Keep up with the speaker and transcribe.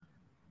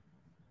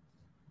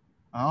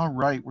All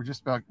right, we're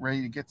just about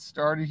ready to get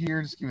started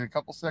here. Just give it a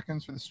couple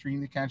seconds for the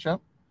stream to catch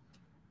up.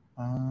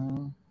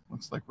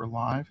 Looks like we're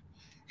live.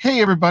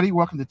 Hey, everybody,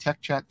 welcome to Tech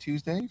Chat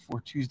Tuesday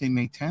for Tuesday,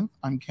 May 10th.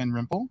 I'm Ken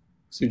Rimple.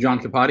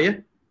 Sujan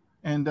Kapadia.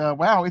 And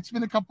wow, it's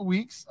been a couple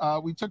weeks.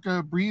 We took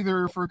a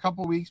breather for a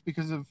couple weeks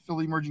because of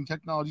Philly Emerging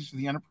Technologies for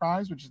the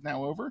Enterprise, which is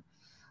now over.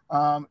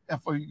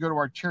 If you go to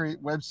our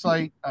Chariot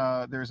website,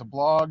 there's a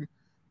blog,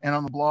 and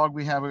on the blog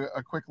we have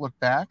a quick look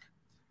back.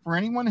 For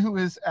anyone who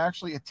has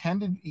actually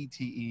attended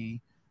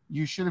ETE,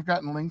 you should have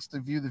gotten links to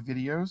view the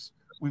videos.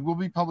 We will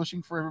be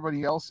publishing for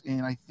everybody else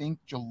in, I think,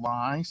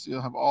 July, so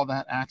you'll have all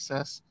that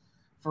access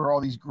for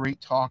all these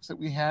great talks that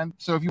we had.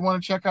 So if you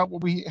want to check out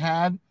what we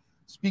had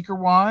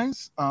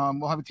speaker-wise,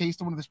 we'll have a taste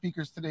of one of the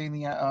speakers today in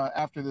the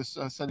after this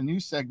set of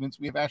news segments.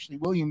 We have Ashley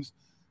Williams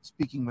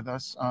speaking with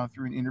us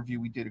through an interview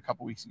we did a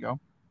couple weeks ago.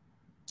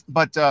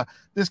 But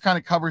this kind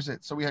of covers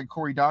it. So we had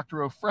Cory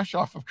Doctorow fresh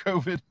off of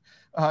COVID.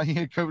 He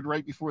had COVID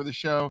right before the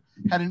show.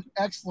 Had an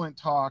excellent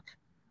talk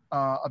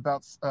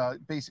about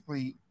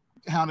basically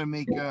how to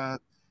make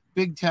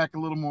big tech a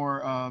little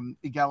more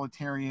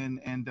egalitarian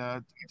and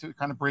to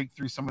kind of break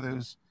through some of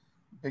those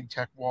big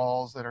tech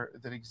walls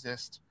that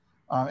exist.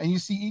 And you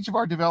see each of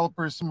our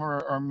developers, some of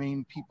our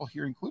main people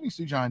here, including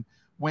Sujan,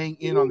 weighing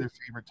in on their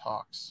favorite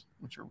talks,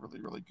 which are really,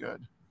 really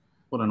good.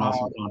 What an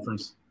awesome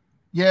conference.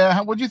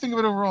 Yeah, what did you think of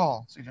it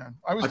overall, Sujan?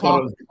 I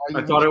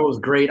thought it was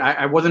great.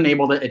 I wasn't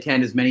able to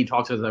attend as many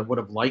talks as I would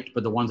have liked,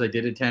 but the ones I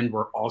did attend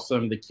were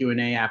awesome. The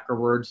Q&A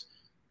afterwards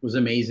was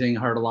amazing.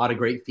 I heard a lot of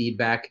great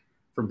feedback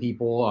from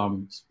people.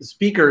 The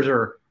speakers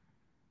are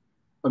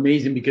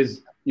amazing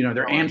because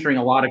they're answering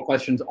a lot of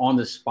questions on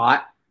the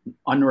spot,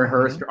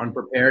 unrehearsed or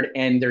unprepared,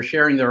 and they're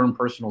sharing their own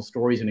personal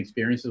stories and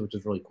experiences, which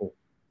is really cool.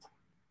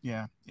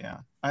 Yeah.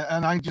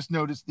 I just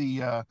noticed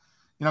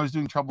I was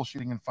doing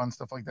troubleshooting and fun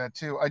stuff like that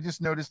too. I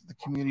just noticed the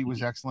community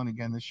was excellent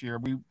again this year.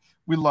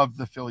 We love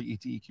the Philly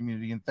ETE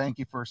community, and thank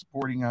you for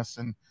supporting us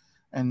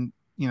and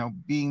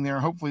being there.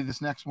 Hopefully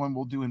this next one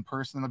we'll do in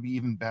person. It'll be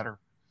even better.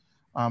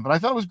 But I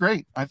thought it was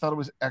great. I thought it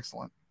was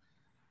excellent.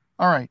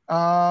 All right.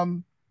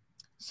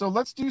 So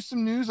let's do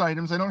some news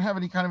items. I don't have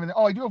any kind of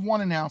I do have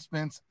one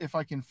announcement if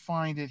I can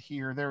find it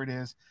here. There it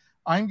is.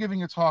 I'm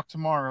giving a talk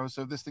tomorrow,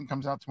 so if this thing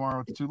comes out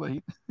tomorrow, it's too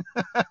late.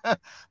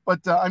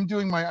 But I'm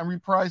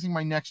reprising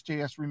my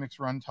Next.js Remix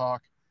Run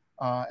talk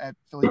at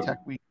Philly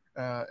Tech Week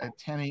at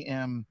 10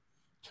 a.m.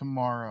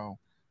 tomorrow.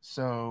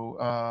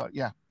 So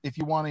if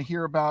you want to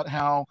hear about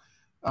how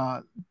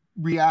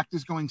React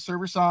is going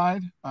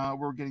server-side,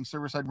 we're getting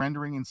server-side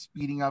rendering and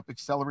speeding up,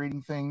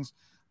 accelerating things.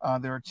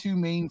 There are two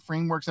main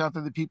frameworks out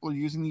there that people are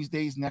using these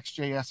days,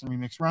 Next.js and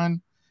Remix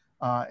Run.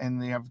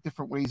 And they have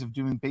different ways of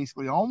doing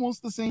basically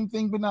almost the same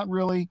thing, but not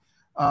really.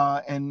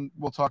 And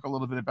we'll talk a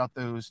little bit about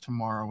those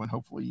tomorrow. And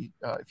hopefully,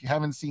 if you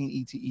haven't seen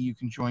ETE, you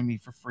can join me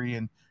for free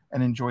and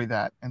enjoy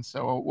that. And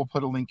so we'll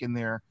put a link in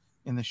there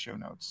in the show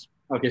notes.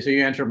 Okay, so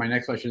you answered my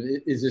next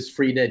question. Is this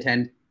free to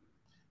attend?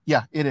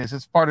 Yeah, it is.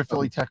 It's part of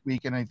Philly Tech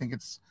Week, and I think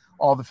it's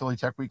all the Philly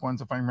Tech Week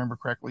ones, if I remember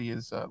correctly,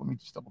 is let me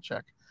just double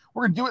check.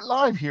 We're going to do it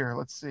live here.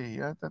 Let's see.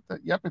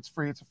 Yep, it's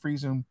free. It's a free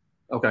Zoom.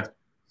 Okay.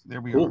 So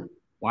there we are.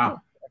 Wow.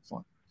 Oh,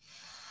 excellent.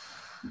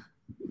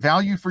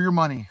 Value for your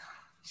money.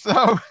 So,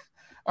 all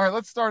right,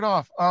 let's start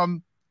off.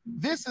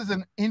 This is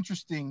an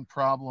interesting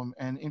problem,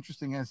 and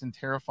interesting as in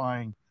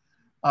terrifying.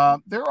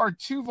 There are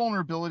two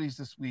vulnerabilities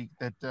this week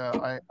that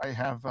I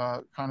have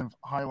kind of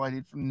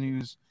highlighted from the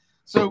news.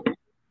 So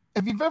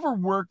if you've ever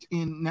worked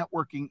in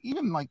networking,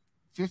 even like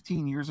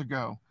 15 years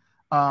ago,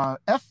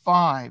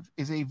 F5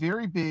 is a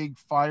very big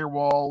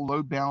firewall,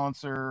 load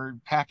balancer,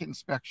 packet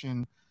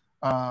inspection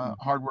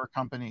hardware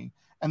company.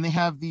 And they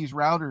have these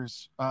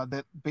routers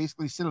that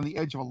basically sit on the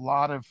edge of a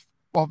lot of,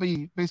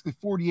 basically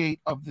 48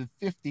 of the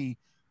 50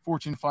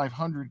 Fortune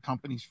 500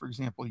 companies, for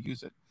example,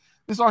 use it.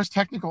 This Ars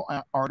Technical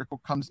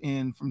article comes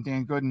in from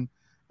Dan Gooden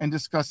and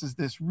discusses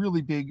this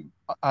really big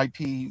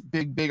IP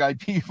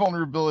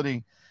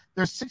vulnerability.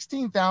 There's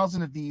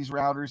 16,000 of these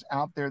routers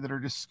out there that are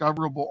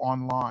discoverable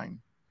online.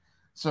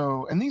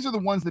 So, and these are the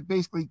ones that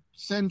basically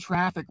send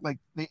traffic, like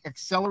they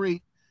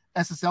accelerate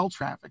SSL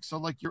traffic. So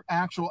like your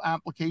actual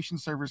application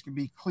servers can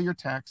be clear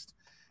text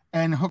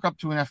and hook up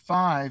to an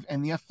F5,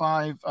 and the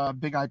F5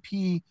 big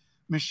IP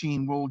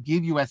machine will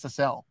give you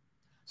SSL.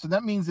 So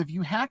that means if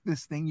you hack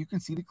this thing, you can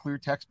see the clear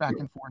text back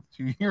and forth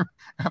to your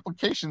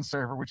application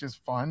server, which is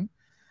fun,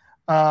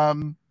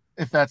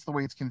 if that's the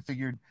way it's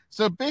configured.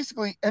 So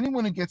basically,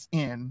 anyone who gets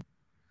in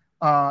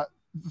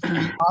through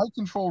the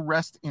iControl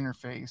REST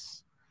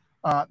interface,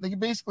 they can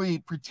basically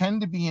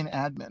pretend to be an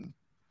admin.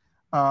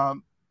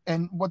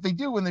 And what they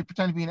do when they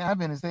pretend to be an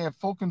admin is they have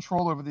full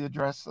control over the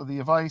address of the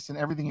device and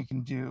everything it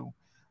can do.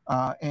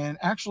 And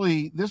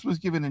actually, this was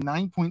given a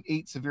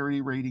 9.8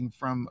 severity rating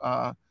from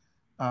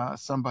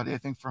somebody, I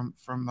think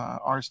from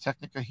Ars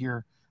Technica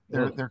here.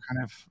 They're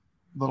kind of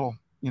little,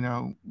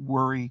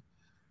 worry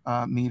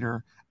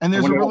meter. And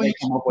there's a really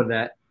come up with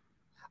that.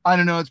 I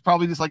don't know. It's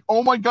probably just like,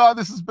 oh my God,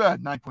 this is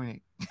bad.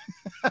 9.8.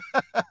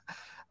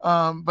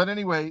 But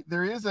anyway,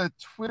 there is a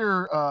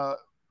Twitter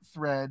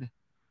thread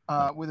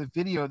with a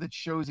video that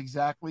shows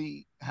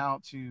exactly how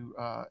to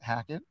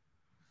hack it.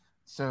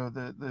 So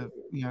the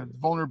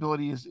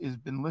vulnerability is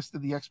been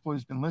listed, the exploit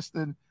has been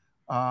listed,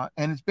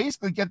 and it's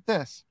basically, get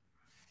this: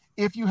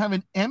 if you have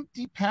an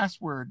empty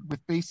password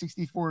with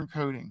base64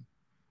 encoding,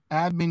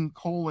 admin :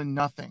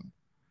 nothing,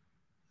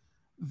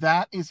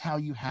 that is how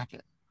you hack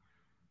it.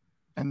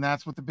 And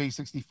that's what the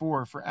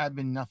base64 for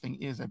admin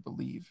nothing is, I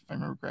believe, if I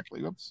remember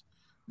correctly. Whoops.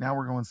 Now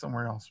we're going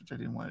somewhere else, which I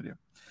didn't want to do.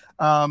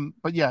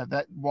 But yeah,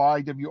 that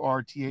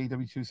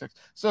YWRTAW26.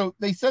 So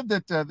they said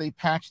that they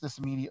patched this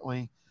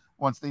immediately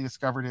once they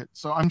discovered it.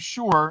 So I'm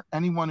sure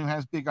anyone who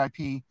has big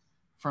IP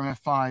from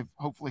F5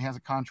 hopefully has a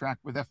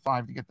contract with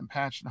F5 to get them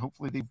patched, and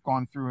hopefully they've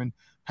gone through and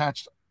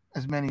patched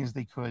as many as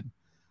they could.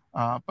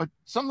 But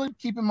something to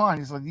keep in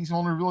mind is like these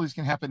vulnerabilities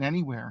can happen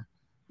anywhere,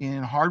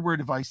 in hardware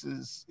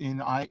devices, in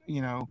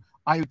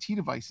IoT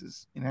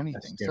devices, in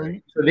anything.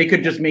 So they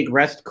could just make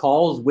REST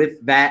calls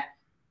with that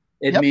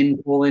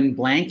admin :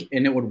 blank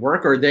and it would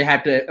work, or they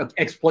have to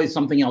exploit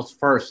something else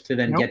first to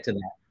then get to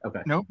that.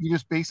 Okay. Nope. You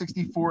just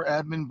base64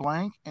 admin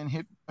blank and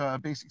hit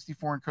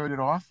base64 encoded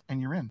off,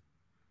 and you're in.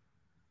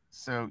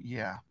 So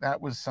yeah,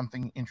 that was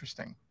something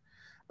interesting.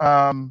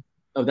 That's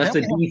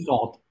the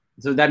default.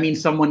 So that means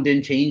someone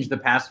didn't change the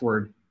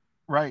password.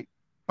 Right.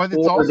 But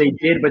it's or also, they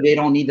did, but they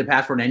don't need the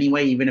password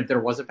anyway, even if there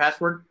was a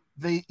password.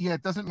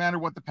 It doesn't matter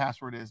what the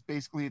password is.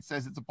 Basically, it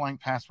says it's a blank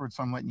password,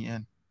 so I'm letting you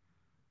in.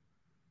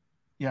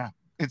 Yeah.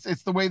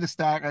 It's the way the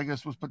stack, I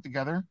guess, was put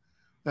together,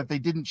 that they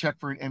didn't check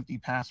for an empty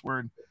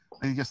password.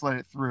 They just let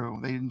it through.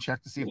 They didn't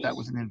check to see if that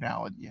was an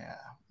invalid. Yeah,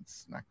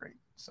 it's not great.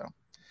 So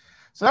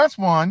that's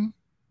one.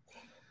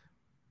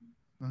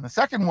 And the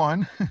second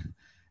one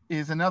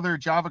is another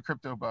Java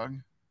crypto bug.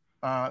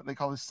 They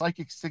call this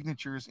psychic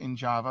signatures in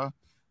Java.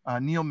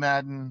 Neil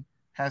Madden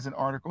has an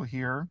article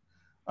here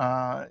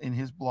in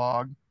his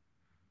blog.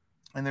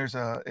 And there's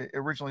it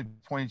originally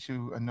pointed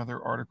to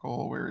another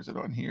article. Where is it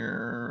on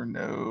here?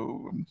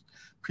 No, I'm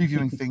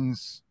previewing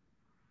things.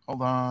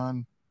 Hold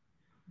on.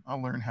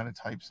 I'll learn how to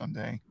type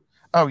someday.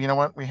 Oh, you know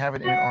what? We have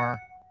it in I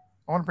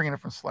want to bring it up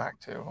from Slack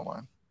too. Hold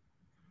on.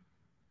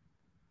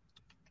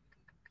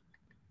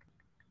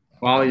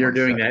 While you're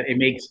doing that, it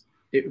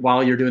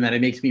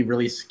makes me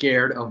really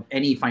scared of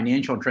any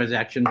financial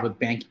transactions with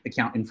bank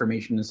account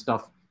information and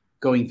stuff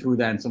going through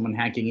that, and someone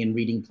hacking in,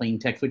 reading plain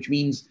text, which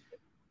means,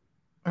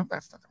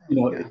 that's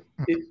not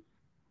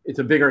it's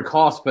a bigger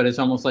cost, but it's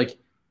almost like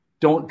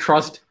don't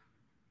trust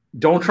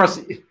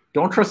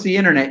the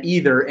internet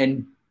either,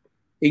 and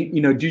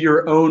do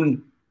your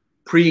own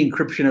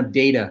pre-encryption of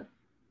data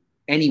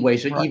anyway.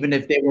 So right. Even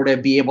if they were to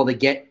be able to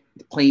get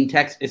plain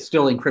text, it's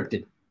still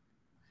encrypted.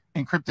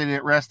 Encrypted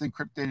at rest,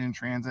 encrypted in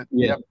transit.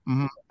 Yeah. Yep.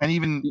 Mm-hmm. And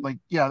even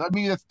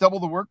that's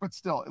double the work, but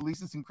still, at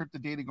least it's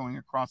encrypted data going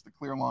across the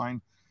clear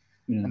line.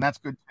 Yeah. And that's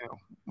good too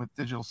with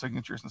digital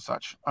signatures and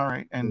such. All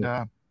right. And,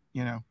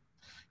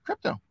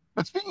 crypto.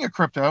 But speaking of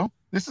crypto,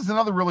 this is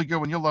another really good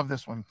one. You'll love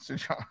this one,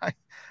 Sujan.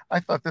 I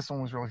thought this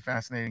one was really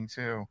fascinating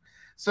too.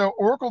 So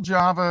Oracle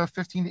Java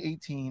 15 to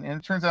 18, and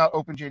it turns out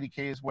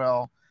OpenJDK as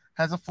well,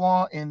 has a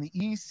flaw in the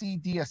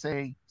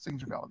ECDSA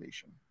signature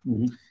validation.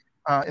 Mm-hmm.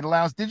 It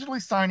allows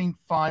digitally signing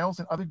files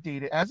and other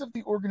data as if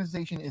the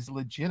organization is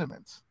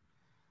legitimate.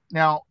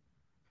 Now,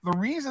 the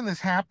reason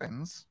this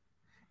happens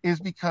is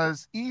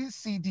because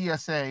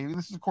ECDSA,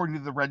 this is according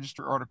to the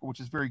Register article, which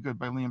is very good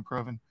by Liam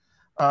Proven,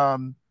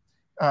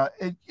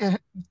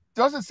 it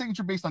does a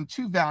signature based on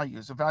two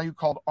values, a value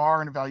called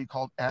R and a value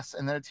called S,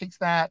 and then it takes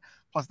that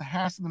plus the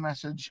hash of the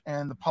message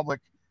and the public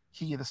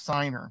key of the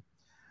signer.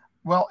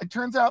 Well, it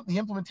turns out the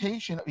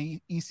implementation of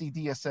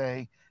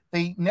ECDSA,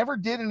 they never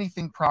did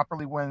anything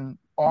properly when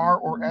R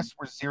or S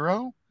were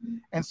 0.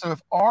 And so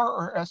if R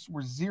or S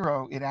were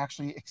 0, it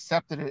actually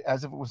accepted it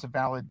as if it was a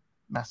valid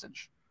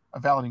message, a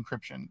valid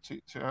encryption to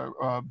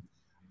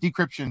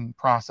decryption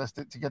process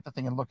to get the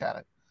thing and look at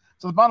it.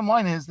 So the bottom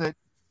line is that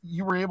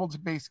you were able to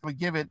basically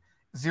give it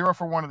 0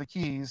 for one of the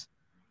keys,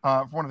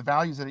 for one of the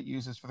values that it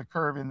uses for the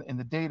curve in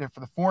the data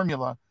for the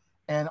formula,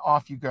 and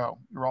off you go.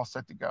 You're all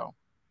set to go.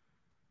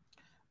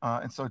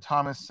 And so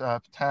Thomas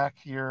Patak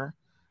here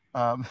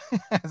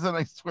has a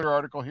nice Twitter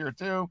article here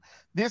too.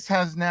 This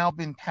has now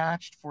been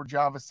patched for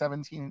Java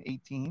 17 and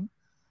 18.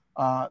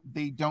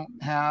 They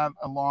don't have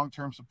a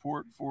long-term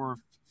support for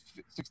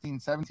 16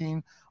 and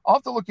 17. I'll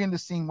have to look into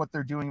seeing what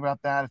they're doing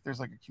about that, if there's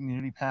like a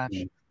community patch.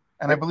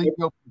 And I believe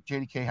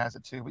JDK has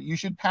it too, but you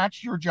should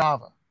patch your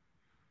Java.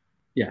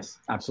 Yes,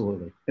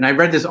 absolutely. And I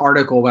read this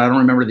article, but I don't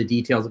remember the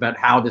details about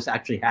how this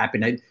actually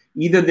happened.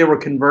 Either they were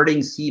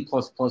converting C++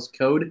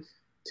 code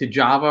to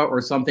Java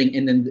or something,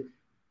 and then,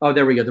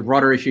 there we go. The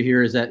broader issue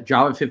here is that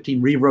Java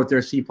 15 rewrote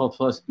their C++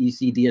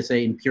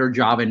 ECDSA in pure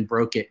Java and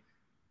broke it.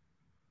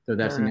 So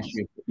that's an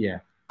issue. Yeah.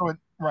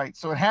 Right.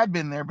 So it had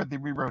been there, but they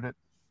rewrote it.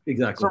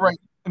 Exactly. So right,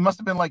 it must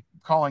have been like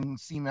calling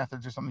C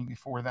methods or something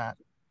before that.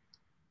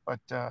 But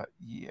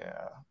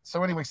yeah.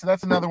 So anyway, so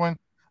that's another one.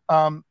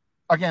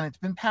 Again, it's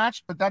been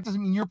patched, but that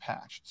doesn't mean you're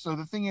patched. So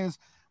the thing is,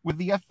 with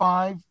the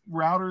F5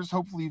 routers,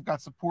 hopefully you've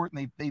got support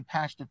and they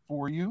patched it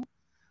for you.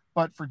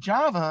 But for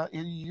Java,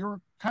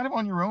 you're kind of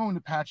on your own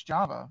to patch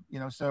Java.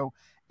 So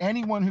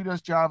anyone who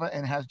does Java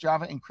and has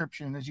Java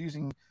encryption is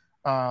using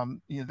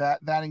that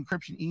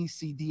encryption,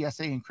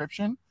 ECDSA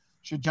encryption,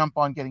 should jump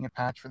on getting a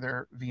patch for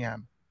their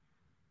VM.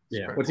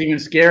 Yeah. What's even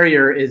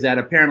scarier is that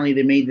apparently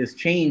they made this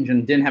change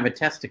and didn't have a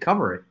test to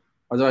cover it.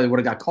 Otherwise, they would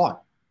have got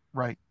caught.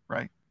 Right.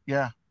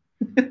 Yeah.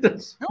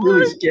 That's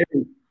really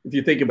scary if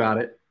you think about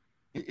it.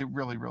 It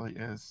really, really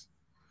is.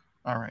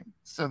 All right.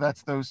 So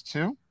that's those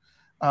two.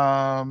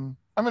 I'm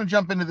going to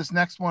jump into this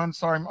next one.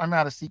 Sorry, I'm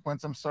out of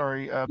sequence. I'm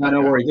sorry.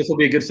 No worries. This will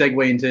be a good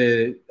segue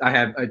into. I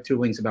have 2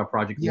 links about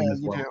Project Loom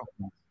as well.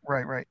 Do.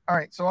 Right. All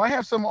right. So I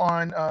have some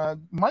on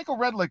Michael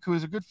Redlick, who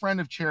is a good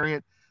friend of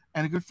Chariot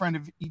and a good friend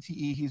of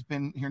ETE. He's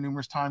been here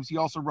numerous times. He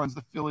also runs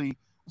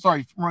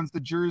runs the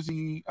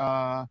Jersey,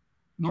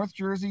 North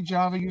Jersey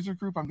Java user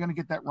group. I'm going to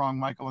get that wrong,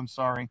 Michael. I'm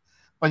sorry.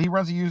 But he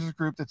runs a users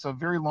group that's a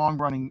very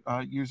long-running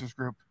users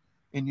group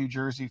in New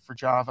Jersey for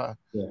Java.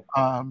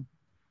 Yeah.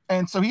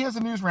 And so he has a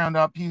news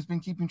roundup. He's been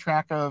keeping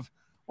track of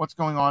what's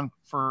going on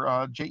for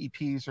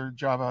JEPs or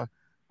Java,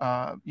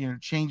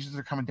 changes that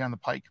are coming down the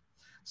pike.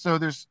 So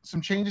there's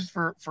some changes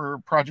for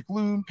Project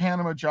Loom,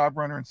 Panama, Job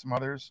Runner, and some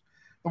others.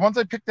 The ones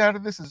I picked out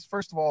of this is,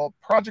 first of all,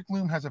 Project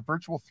Loom has a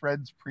virtual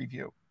threads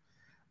preview.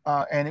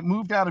 And it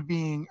moved out of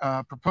being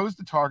proposed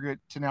to target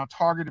to now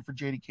targeted for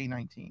JDK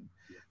 19.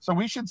 So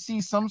we should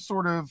see some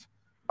sort of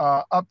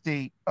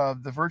update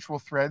of the virtual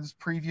threads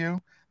preview.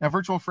 Now,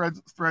 virtual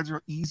threads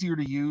are easier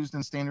to use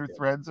than standard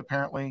threads,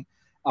 apparently.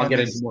 I'll get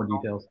into more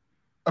details.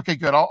 Okay,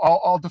 good.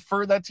 I'll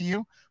defer that to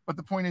you. But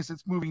the point is,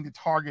 it's moving to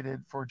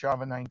targeted for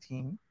Java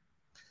 19.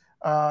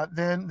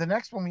 Then the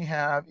next one we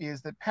have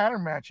is the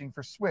pattern matching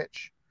for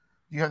Switch.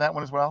 Do you have that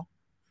one as well?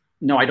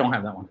 No, I don't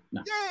have that one.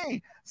 No.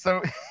 Yay!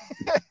 So,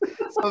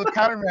 so the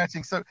pattern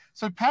matching. So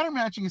pattern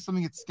matching is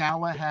something that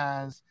Scala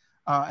has,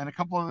 and a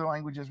couple other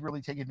languages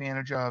really take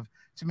advantage of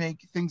to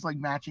make things like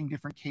matching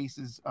different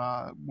cases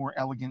more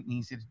elegant and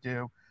easy to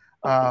do.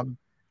 And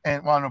I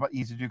don't know about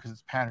easy to do because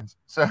it's patterns.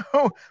 So,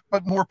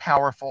 but more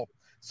powerful.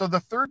 So the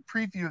third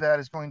preview of that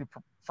is going to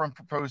from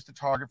proposed to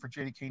target for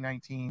JDK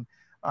 19.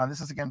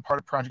 This is again part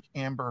of Project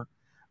Amber.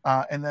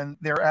 And then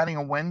they're adding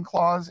a when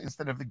clause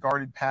instead of the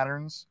guarded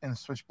patterns in the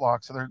switch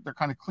block. So they're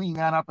kind of cleaning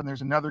that up. And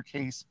there's another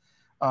case.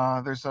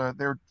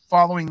 They're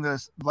following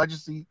this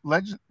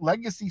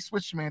legacy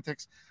switch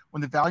semantics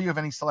when the value of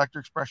any selector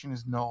expression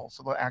is null.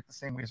 So they'll act the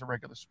same way as a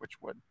regular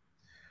switch would.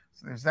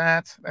 So there's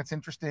that. That's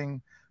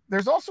interesting.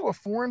 There's also a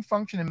foreign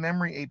function in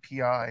memory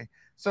API.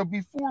 So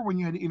before, when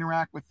you had to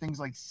interact with things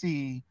like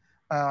C,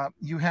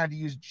 you had to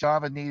use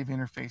Java native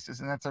interfaces.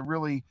 And that's a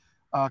really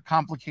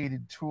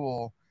complicated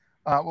tool.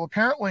 Well,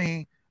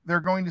 apparently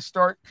they're going to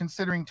start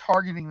considering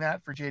targeting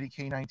that for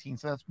JDK 19.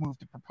 So that's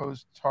moved to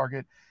proposed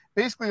target.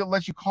 Basically, it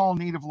lets you call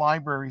native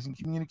libraries and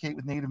communicate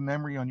with native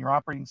memory on your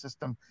operating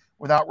system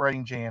without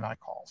writing JNI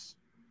calls.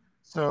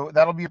 So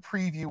that'll be a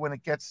preview when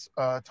it gets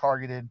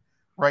targeted.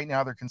 Right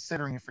now, they're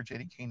considering it for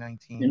JDK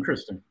 19.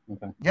 Interesting.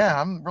 Okay. Yeah,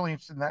 I'm really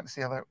interested in that to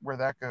see where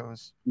that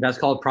goes. That's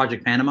called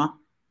Project Panama?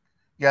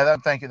 Yeah,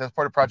 thank you. That's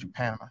part of Project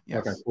Panama.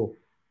 Yes. Okay, cool.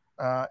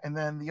 And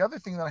then the other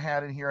thing that I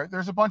had in here,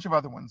 there's a bunch of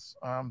other ones,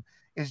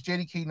 is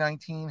JDK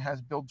 19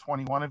 has build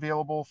 21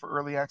 available for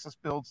early access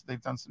builds.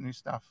 They've done some new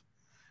stuff.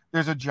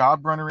 There's a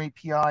Job Runner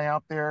API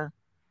out there.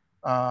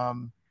 I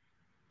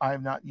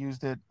have not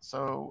used it,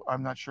 so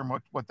I'm not sure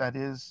what that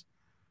is.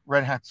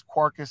 Red Hat's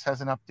Quarkus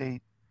has an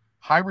update.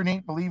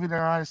 Hibernate, believe it or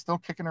not, is still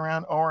kicking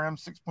around ORM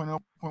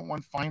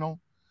 6.0.1 final.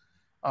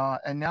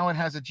 And now it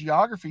has a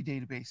geography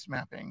database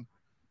mapping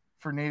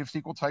for native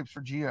SQL types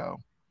for Geo.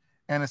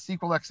 And a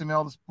SQL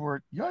XML to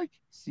support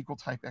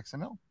SQL type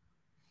XML.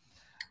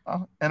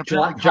 And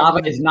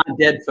Java is not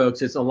dead,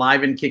 folks. It's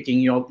alive and kicking.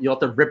 You'll have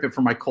to rip it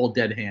from my cold,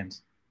 dead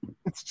hands.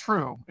 It's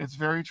true. It's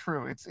very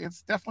true.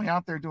 It's definitely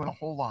out there doing a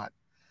whole lot,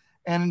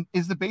 and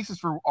is the basis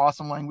for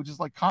awesome languages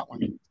like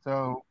Kotlin.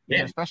 So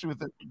yeah, especially with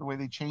the way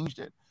they changed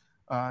it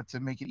to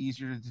make it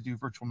easier to do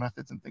virtual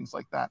methods and things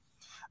like that.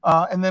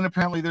 And then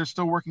apparently they're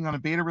still working on a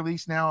beta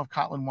release now of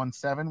Kotlin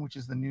 1.7, which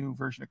is the new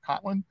version of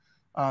Kotlin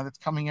that's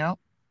coming out.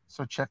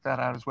 So check that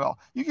out as well.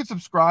 You can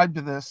subscribe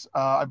to this.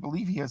 I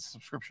believe he has a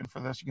subscription for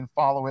this. You can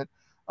follow it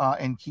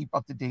and keep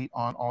up to date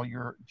on all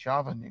your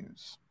Java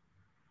news.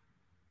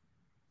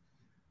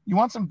 You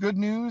want some good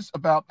news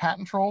about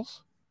patent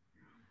trolls?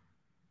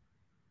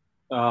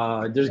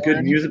 There's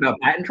good news about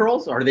patent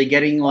trolls. Are they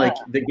getting are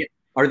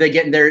they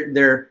getting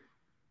their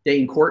day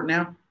in court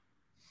now?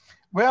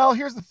 Well,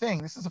 here's the thing.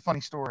 This is a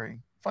funny story.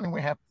 Funny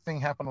thing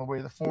happened on the way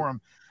to the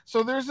forum.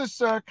 So there's this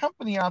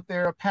company out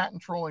there, a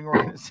patent trolling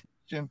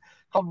organization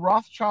called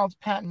Rothschild's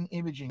Patent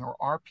Imaging, or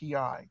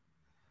RPI.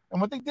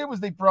 And what they did was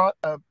they brought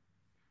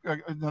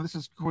this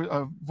is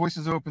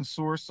Voices of Open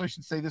Source, so I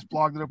should say this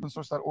blog at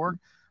opensource.org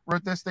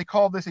wrote this. They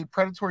called this a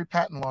predatory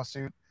patent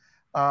lawsuit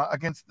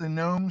against the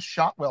GNOME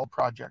Shotwell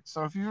project.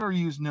 So if you've ever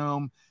used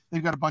GNOME,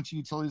 they've got a bunch of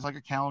utilities like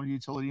a calendar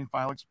utility and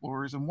file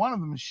explorers, and one of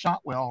them is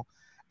Shotwell,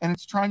 and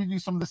it's trying to do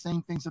some of the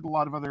same things that a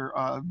lot of other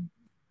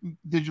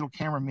digital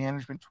camera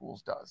management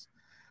tools does.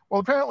 Well,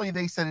 apparently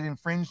they said it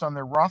infringed on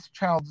their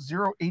Rothschild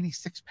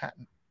 086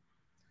 patent.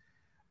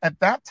 At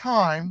that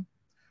time,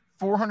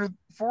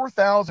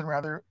 4,000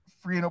 rather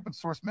free and open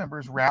source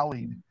members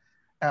rallied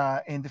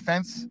in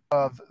defense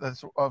of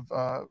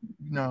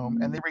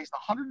GNOME, and they raised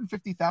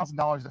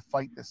 $150,000 to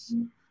fight this.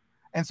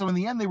 And so in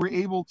the end, they were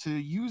able to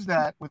use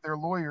that with their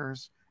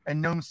lawyers,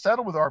 and GNOME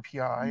settled with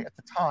RPI at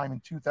the time in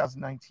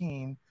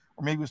 2019,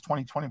 or maybe it was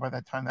 2020 by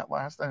that time that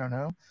last, I don't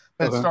know,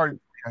 but It started in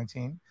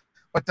 2019.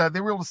 But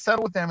they were able to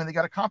settle with them, and they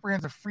got a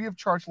comprehensive free of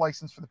charge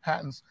license for the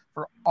patents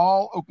for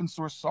all open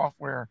source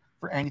software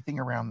for anything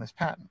around this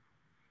patent.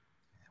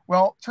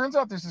 Well, turns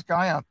out there's this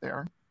guy out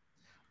there,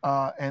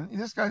 and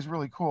this guy's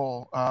really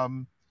cool.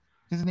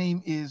 His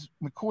name is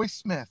McCoy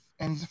Smith,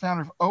 and he's the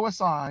founder of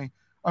OSI.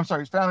 I'm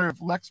sorry, he's founder of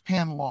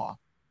LexPan Law.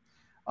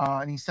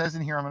 And he says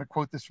in here, I'm going to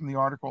quote this from the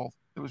article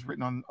that was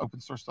written on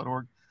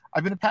opensource.org.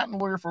 I've been a patent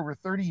lawyer for over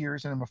 30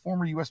 years, and I'm a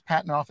former U.S.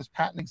 Patent Office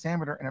patent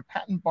examiner and a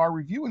patent bar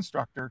review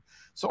instructor,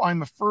 so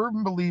I'm a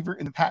firm believer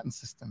in the patent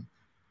system.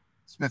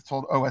 Smith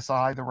told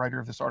OSI, the writer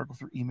of this article,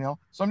 through email.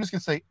 So I'm just going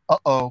to say,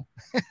 uh-oh.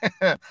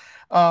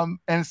 And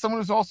as someone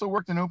who's also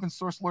worked in open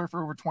source lawyer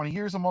for over 20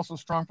 years, I'm also a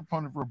strong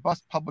proponent of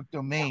robust public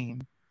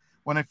domain.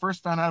 When I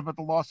first found out about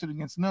the lawsuit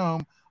against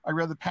GNOME, I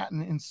read the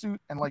patent in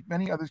suit, and like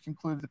many others,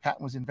 concluded the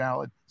patent was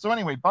invalid. So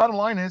anyway, bottom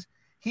line is,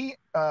 he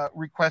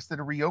requested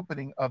a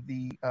reopening of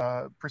the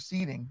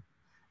proceeding,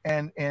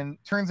 and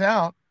turns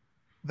out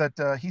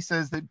that he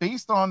says that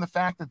based on the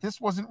fact that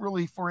this wasn't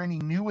really for any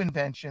new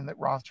invention that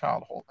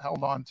Rothschild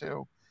held on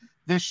to,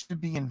 this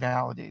should be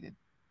invalidated.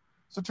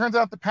 So it turns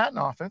out the Patent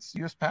Office,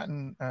 U.S.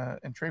 Patent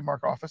and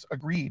Trademark Office,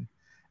 agreed,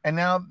 and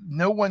now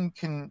no one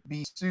can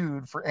be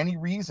sued for any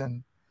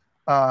reason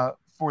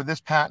for this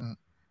patent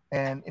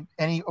and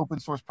any open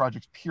source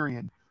projects,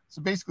 period.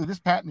 So basically, this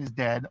patent is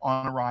dead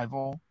on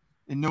arrival.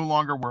 It no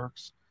longer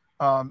works.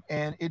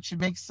 And it should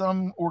make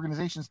some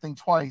organizations think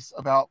twice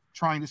about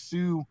trying to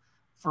sue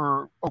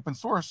for open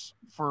source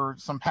for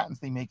some patents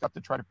they make up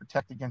to try to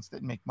protect against it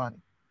and make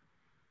money.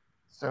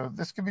 So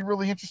this could be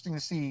really interesting to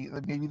see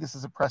that maybe this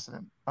is a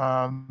precedent.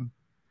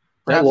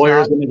 That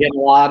lawyer's going to get a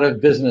lot of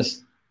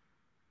business.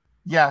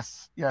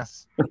 Yes.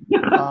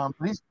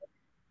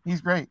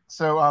 He's great.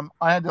 So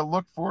I had to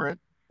look for it.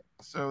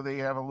 So they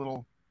have a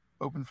little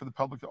open for the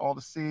public all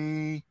to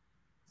see.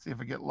 See if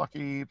I get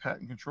lucky.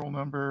 Patent control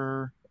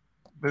number.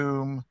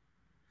 Boom.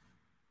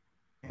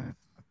 And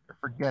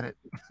forget it.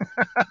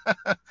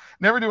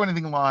 Never do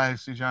anything live,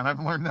 Sujan. I've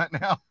learned that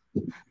now.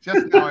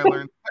 Just now I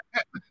learned.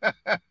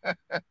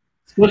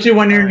 Especially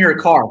when you're in your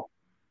car.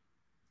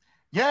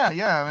 Yeah.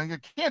 I mean,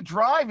 I can't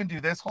drive and do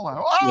this. Hold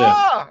on. Yeah.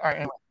 All right.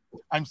 Anyway,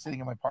 I'm sitting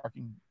in my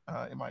parking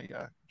in my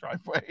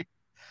driveway.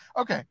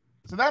 Okay.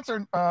 So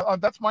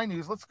that's my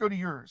news. Let's go to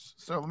yours.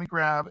 So let me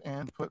grab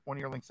and put one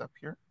of your links up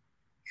here.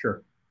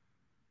 Sure.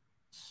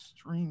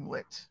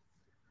 Streamlit.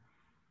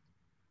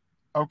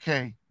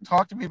 Okay,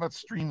 talk to me about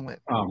Streamlit.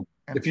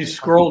 If you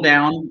scroll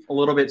down a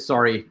little bit,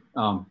 sorry.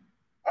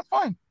 That's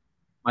fine.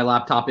 My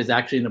laptop is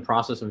actually in the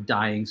process of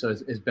dying, so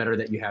it's better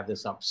that you have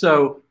this up.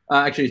 So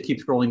actually, just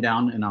keep scrolling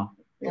down, and I'll.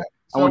 Yeah.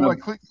 So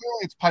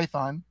it's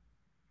Python.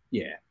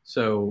 Yeah.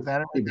 So is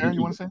that it right there?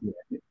 You want to say?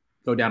 Yeah,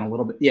 go down a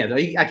little bit. Yeah.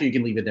 Actually, you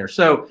can leave it there.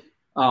 So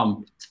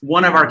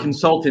one of our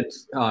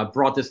consultants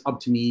brought this up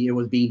to me. It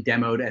was being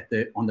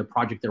demoed on the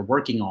project they're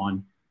working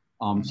on.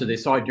 So they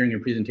saw it during a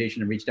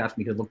presentation and reached out to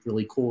me because it looked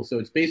really cool. So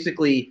it's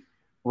basically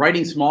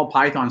writing small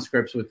Python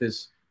scripts with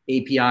this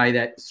API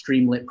that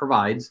Streamlit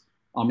provides.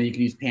 And you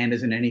can use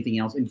pandas and anything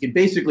else. And you can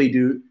basically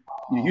use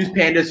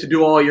pandas to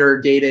do all your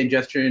data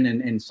ingestion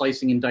and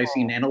slicing and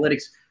dicing and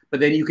analytics. But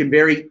then you can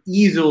very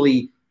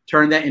easily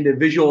turn that into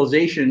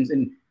visualizations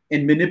and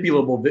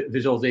manipulable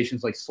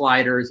visualizations like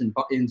sliders and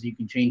buttons. You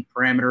can change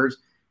parameters,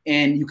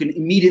 and you can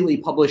immediately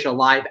publish a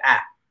live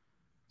app.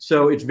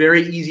 So it's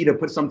very easy to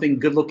put something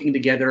good looking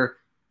together,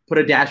 put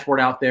a dashboard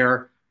out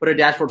there, put a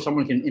dashboard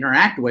someone can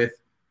interact with,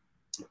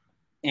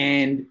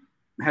 and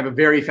have a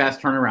very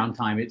fast turnaround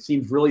time. It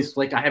seems really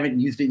slick. I haven't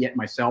used it yet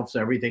myself, so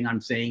everything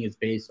I'm saying is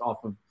based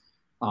off of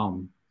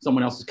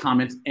someone else's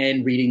comments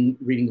and reading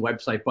the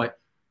website. But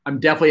I'm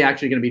definitely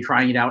actually going to be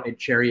trying it out at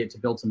Chariot to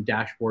build some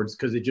dashboards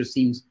because it just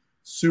seems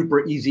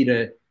super easy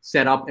to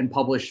set up and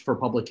publish for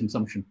public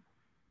consumption.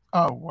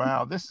 Oh,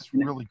 wow. This is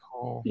really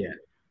cool. Yeah.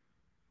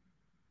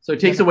 So it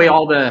takes away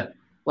all the,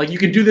 you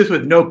can do this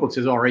with notebooks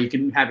as well, right? You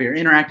can have your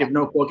interactive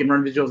notebook and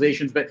run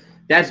visualizations, but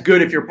that's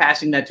good if you're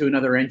passing that to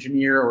another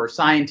engineer or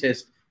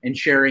scientist and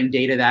sharing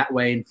data that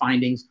way and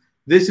findings.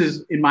 This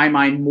is, in my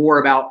mind, more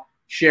about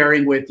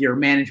sharing with your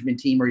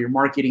management team or your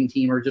marketing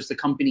team or just the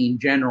company in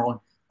general, and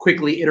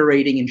quickly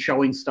iterating and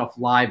showing stuff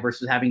live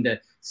versus having to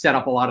set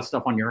up a lot of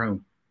stuff on your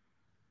own.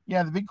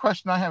 Yeah, the big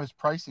question I have is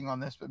pricing on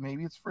this, but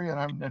maybe it's free and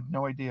I have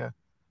no idea.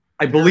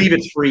 I believe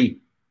it's free.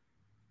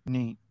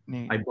 Neat.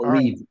 I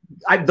believe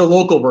the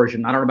local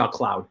version. I don't know about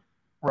cloud.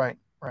 Right.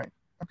 Okay,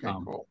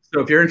 cool.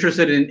 So if you're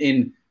interested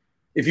in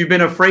if you've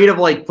been afraid of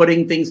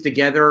putting things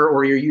together,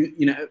 or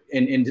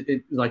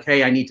and like,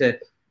 hey, I need to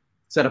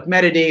set up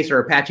Metadata or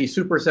Apache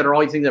Superset or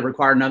all these things that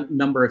require a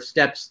number of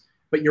steps,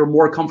 but you're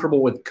more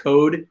comfortable with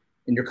code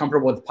and you're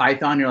comfortable with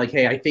Python, you're like,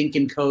 hey, I think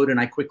in code and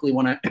I quickly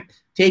want to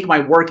take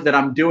my work that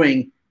I'm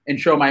doing and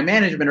show my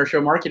management or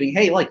show marketing,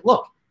 hey, like,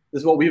 look,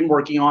 this is what we've been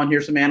working on.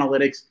 Here's some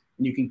analytics,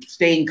 and you can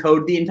stay in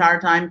code the entire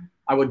time.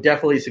 I would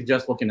definitely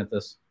suggest looking at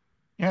this.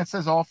 Yeah, it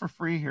says all for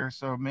free here,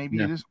 so maybe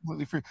it is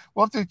completely free.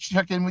 We'll have to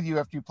check in with you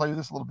after you play with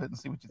this a little bit and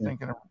see what you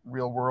think in a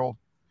real world.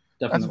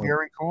 Definitely. That's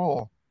very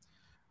cool.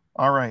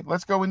 All right,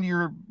 let's go into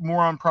your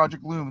more on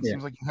Project Loom. It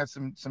seems like you had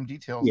some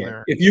details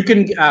there. If you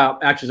can,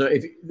 actually, so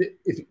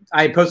if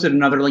I posted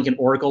another link, an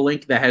Oracle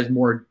link that has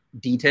more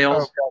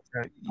details.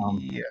 Okay.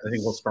 Yes. I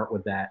think we'll start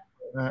with that.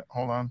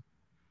 Hold on,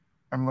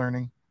 I'm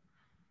learning.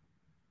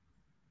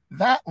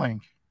 That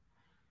link.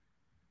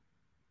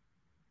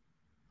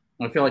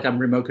 I feel like I'm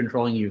remote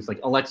controlling you. It's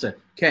like, Alexa,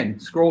 Ken,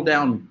 scroll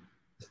down.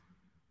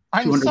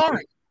 I'm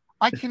sorry.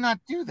 I cannot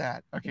do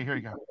that. Okay, here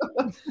you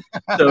go.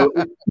 So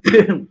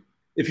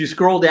if you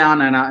scroll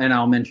down, and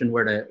I'll mention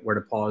where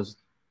to pause.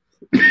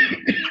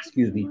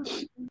 Excuse me.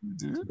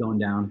 Keep going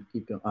down.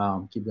 Keep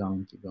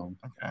going.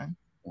 Okay.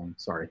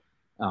 Sorry.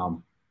 A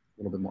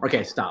little bit more.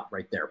 Okay, stop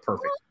right there.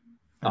 Perfect.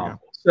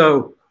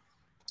 So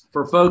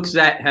for folks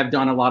that have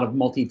done a lot of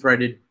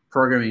multi-threaded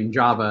programming in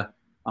Java,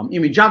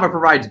 Java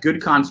provides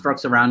good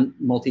constructs around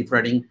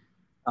multi-threading,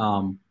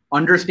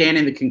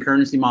 understanding the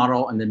concurrency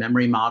model and the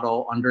memory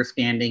model,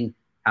 understanding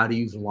how to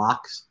use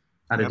locks,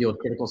 how to deal with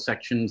critical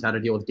sections, how to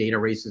deal with data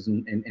races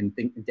and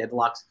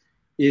deadlocks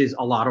is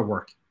a lot of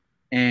work.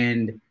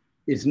 And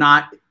it's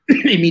not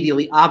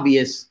immediately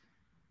obvious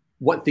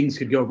what things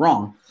could go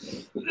wrong.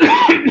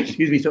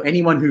 Excuse me. So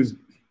anyone who's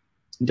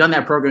done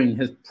that programming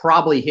has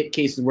probably hit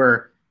cases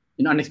where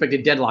an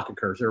unexpected deadlock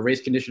occurs or a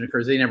race condition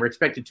occurs they never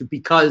expected to,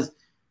 because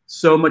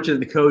so much of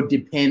the code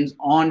depends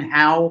on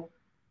how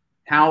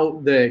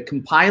the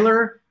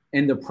compiler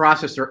and the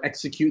processor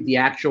execute the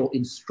actual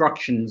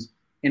instructions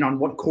and on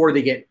what core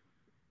they get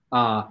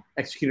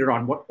executed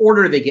on, what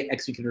order they get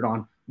executed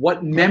on,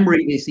 what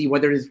memory they see,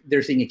 whether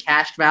they're seeing a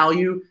cached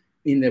value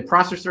in the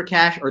processor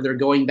cache or they're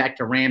going back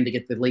to RAM to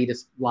get the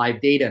latest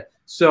live data.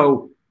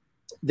 So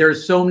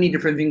there's so many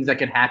different things that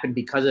could happen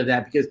because of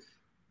that, because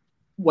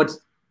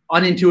what's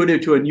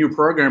unintuitive to a new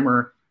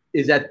programmer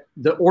is that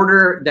the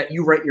order that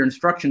you write your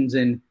instructions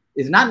in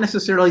is not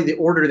necessarily the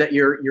order that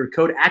your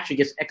code actually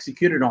gets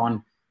executed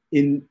on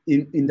in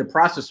the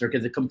processor,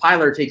 because the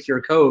compiler takes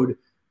your code,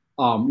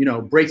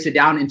 breaks it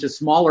down into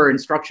smaller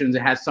instructions.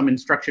 It has some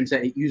instructions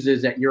that it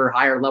uses that your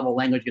higher level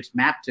language gets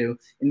mapped to,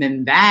 and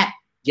then that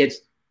gets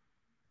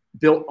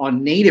built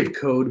on native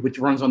code, which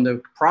runs on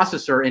the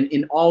processor. And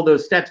in all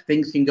those steps,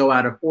 things can go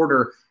out of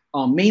order,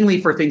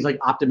 mainly for things like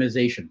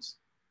optimizations.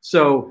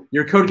 So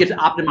your code gets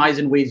optimized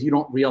in ways you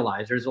don't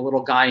realize. There's a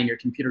little guy in your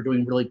computer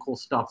doing really cool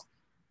stuff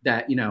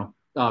that,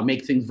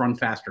 make things run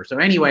faster. So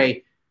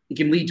anyway, it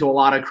can lead to a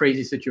lot of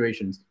crazy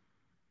situations.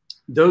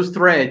 Those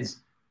threads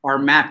are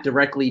mapped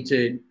directly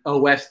to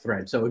OS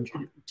thread. So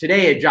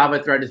today a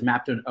Java thread is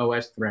mapped to an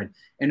OS thread.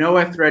 An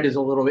OS thread is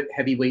a little bit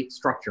heavyweight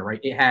structure, right?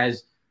 It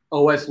has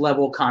OS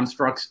level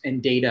constructs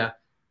and data.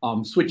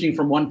 Switching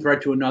from one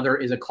thread to another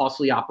is a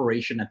costly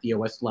operation at the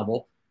OS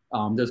level.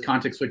 Those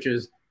context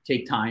switches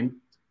take time.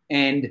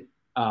 And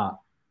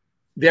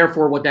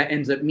therefore, what that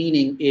ends up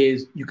meaning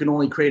is you can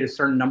only create a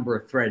certain number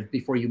of threads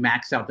before you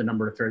max out the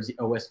number of threads the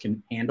OS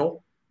can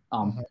handle.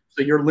 So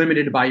you're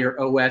limited by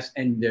your OS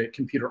and the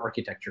computer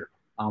architecture.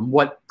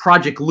 What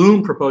Project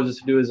Loom proposes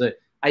to do is an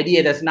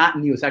idea that's not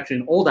new. It's actually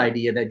an old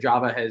idea that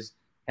Java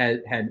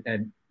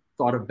had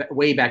thought of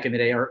way back in the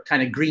day, are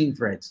kind of green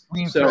threads.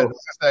 Threads,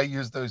 I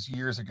used those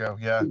years ago.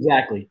 Yeah,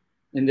 exactly.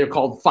 And they're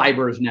called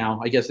fibers now,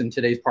 I guess, in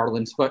today's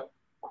parlance. But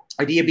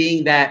idea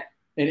being that,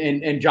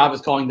 and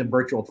Java's calling them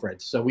virtual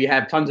threads. So we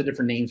have tons of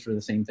different names for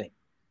the same thing.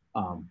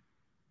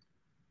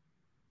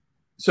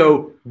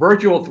 So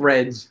virtual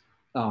threads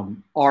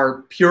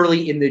are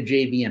purely in the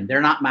JVM.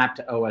 They're not mapped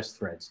to OS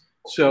threads.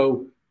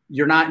 So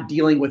you're not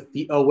dealing with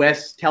the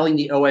OS, telling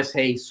the OS,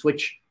 hey,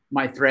 switch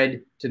my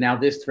thread to now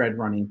this thread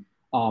running.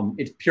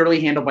 It's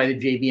purely handled by the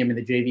JVM and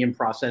the JVM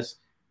process.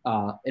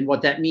 And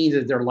what that means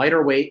is they're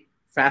lighter weight,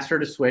 faster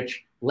to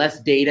switch,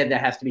 less data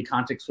that has to be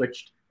context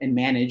switched and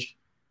managed.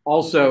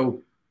 Also,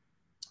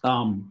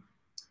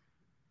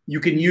 you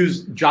can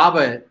use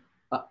Java,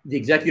 the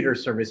executor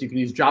service, you can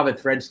use Java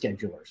thread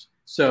schedulers.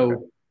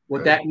 So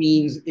what that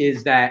means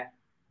is that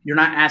you're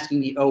not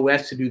asking the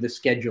OS to do the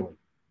scheduling.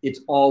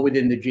 It's all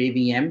within the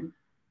JVM.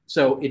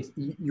 So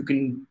you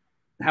can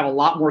have a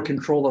lot more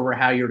control over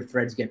how your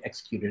threads get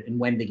executed and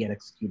when they get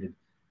executed.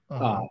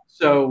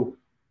 So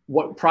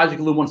what Project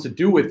Loom wants to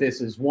do with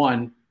this is,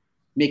 one,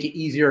 make it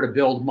easier to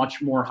build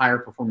much more higher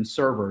performance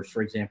servers,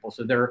 for example.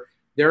 So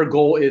their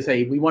goal is,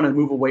 we want to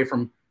move away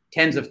from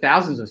tens of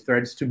thousands of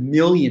threads to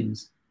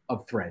millions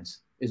of threads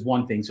is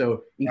one thing.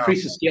 So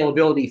increase the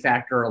scalability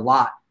factor a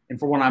lot. And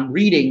for what I'm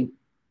reading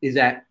is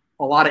that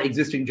a lot of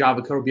existing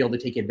Java code will be able to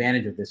take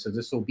advantage of this. So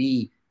this will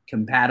be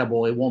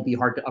compatible. It won't be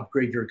hard to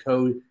upgrade your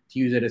code to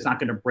use it. It's not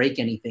going to break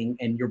anything.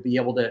 And you'll be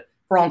able to,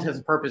 for all intents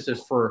and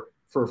purposes, for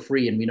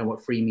free. And we know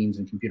what free means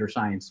in computer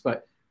science,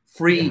 but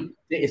free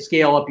to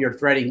scale up your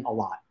threading a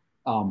lot.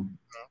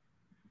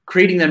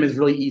 creating them is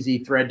really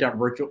easy.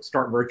 Thread.virtual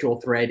start virtual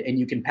thread, and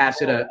you can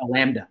pass it a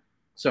Lambda.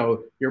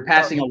 So you're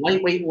passing a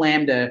lightweight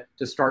Lambda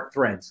to start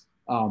threads.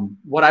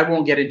 What I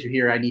won't get into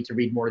here, I need to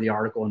read more of the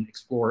article and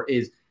explore,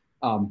 is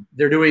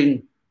they're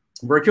doing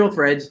virtual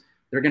threads.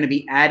 They're going to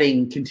be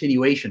adding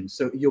continuations.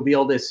 So you'll be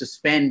able to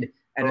suspend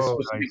at a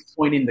specific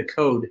point in the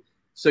code.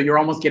 So you're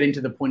almost getting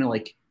to the point of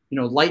like,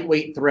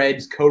 lightweight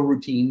threads,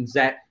 coroutines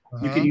that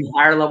you can use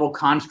higher level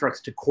constructs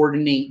to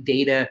coordinate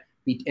data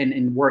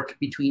and work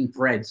between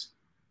threads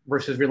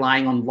versus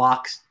relying on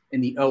locks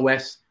in the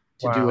OS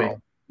to do it.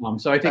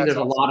 So I think there's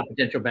a lot of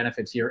potential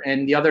benefits here.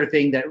 And the other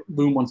thing that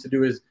Loom wants to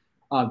do is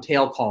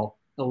tail call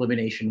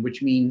elimination,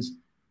 which means,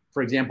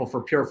 for example,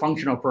 for pure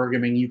functional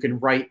programming, you can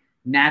write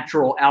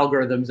natural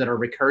algorithms that are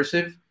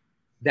recursive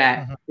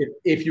that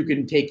if you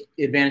can take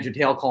advantage of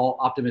tail call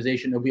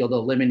optimization, you'll be able to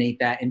eliminate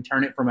that and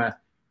turn it from a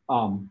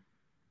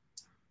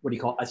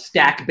a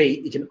stack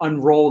base. You can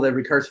unroll the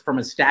recursive from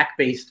a stack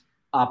based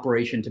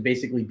operation to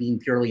basically being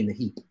purely in the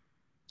heap.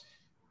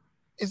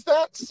 Is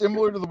that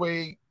similar to the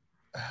way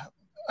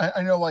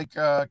I know, like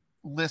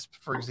Lisp,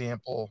 for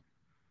example,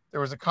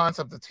 there was a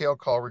concept of tail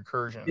call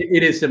recursion.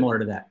 It is similar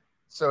to that.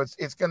 So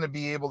it's going to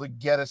be able to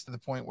get us to the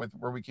point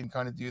where we can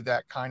kind of do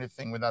that kind of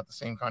thing without the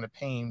same kind of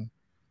pain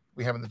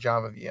we have in the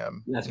Java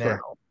VM. That's now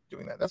correct.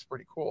 Doing that. That's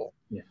pretty cool.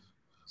 Yeah.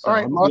 So, all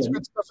right. Lots of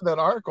good stuff in that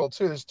article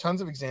too. There's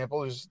tons of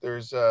examples.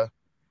 There's kind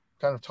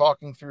of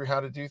talking through how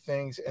to do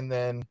things, and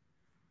then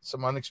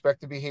some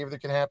unexpected behavior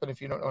that can happen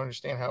if you don't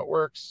understand how it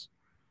works.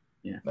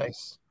 Yeah.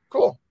 Nice.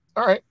 Cool.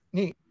 All right.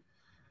 Neat.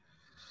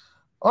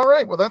 All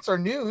right. Well, that's our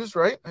news,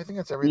 right? I think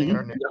that's everything in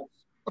our news. Yep.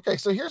 Okay,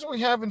 so here's what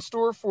we have in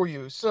store for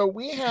you. So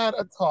we had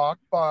a talk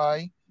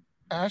by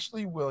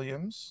Ashley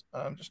Williams.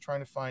 I'm just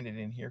trying to find it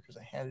in here because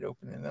I had it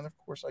open, and then, of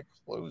course, I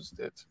closed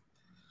it.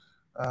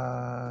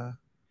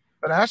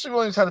 But Ashley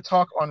Williams had a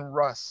talk on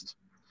Rust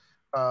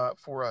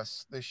for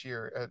us this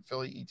year at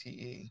Philly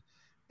ETE.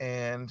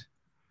 And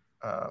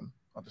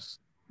I'll just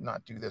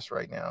not do this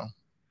right now.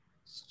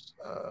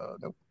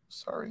 Nope,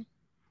 sorry.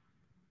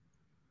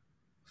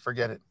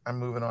 Forget it. I'm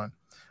moving on.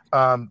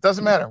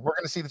 Doesn't matter. We're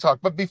going to see the talk.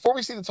 But before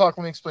we see the talk,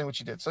 let me explain what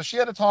she did. So she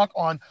had a talk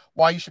on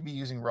why you should be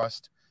using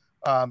Rust,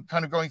 kind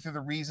of going through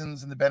the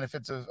reasons and the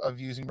benefits of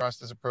using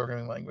Rust as a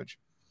programming language.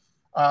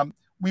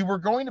 We were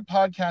going to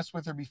podcast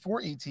with her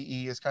before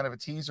ETE as kind of a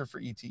teaser for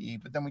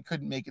ETE, but then we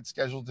couldn't make it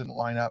scheduled, didn't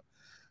line up.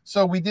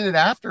 So we did it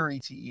after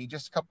ETE,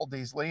 just a couple of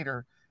days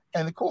later.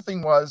 And the cool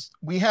thing was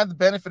we had the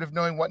benefit of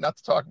knowing what not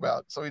to talk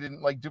about. So we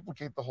didn't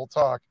duplicate the whole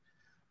talk.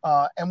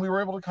 And we were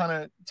able to kind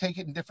of take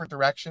it in different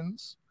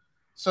directions.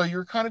 So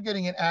you're kind of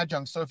getting an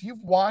adjunct. So if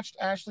you've watched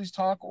Ashley's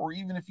talk, or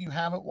even if you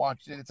haven't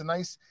watched it, it's a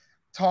nice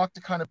talk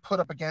to kind of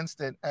put up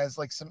against it as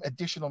like some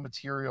additional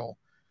material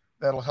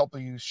that'll help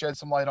you shed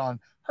some light on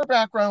her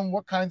background,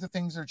 what kinds of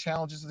things are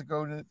challenges that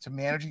go to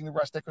managing the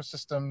Rust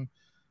ecosystem,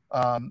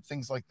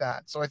 things like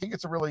that. So I think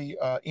it's a really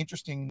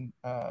interesting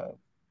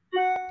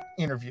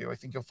interview. I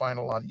think you'll find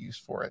a lot of use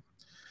for it.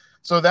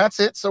 So that's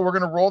it. So we're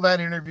going to roll that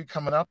interview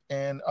coming up,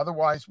 and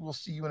otherwise we'll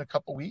see you in a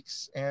couple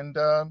weeks, and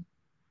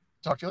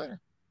talk to you later.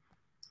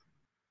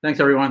 Thanks,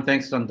 everyone.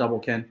 Thanks on Double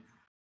Ken.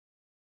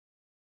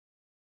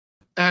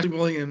 Ashley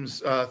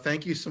Williams,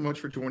 thank you so much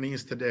for joining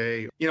us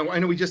today. I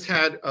know we just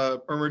had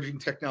emerging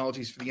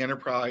technologies for the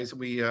enterprise.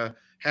 We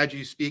had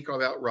you speak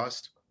about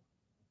Rust,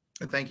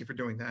 and thank you for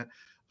doing that.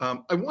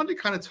 I wanted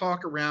to kind of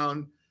talk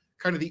around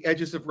kind of the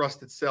edges of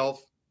Rust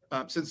itself.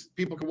 Since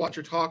people can watch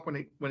your talk when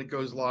it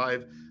goes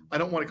live, I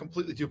don't want to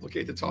completely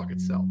duplicate the talk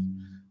itself.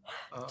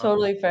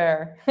 Totally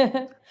fair.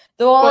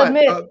 Though I'll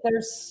admit,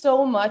 there's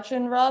so much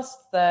in Rust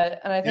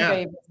that, and I think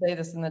I even say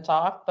this in the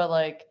talk, but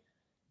like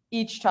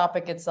each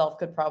topic itself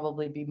could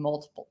probably be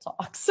multiple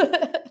talks.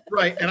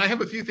 Right. And I have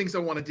a few things I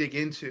want to dig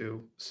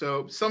into.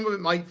 So some of it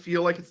might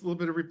feel like it's a little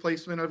bit of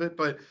replacement of it,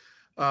 but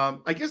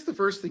I guess the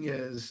first thing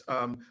is,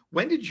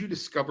 when did you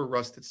discover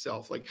Rust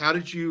itself? Like, how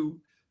did you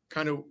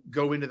kind of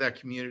go into that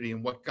community,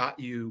 and what got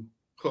you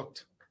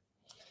hooked?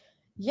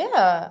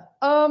 Yeah.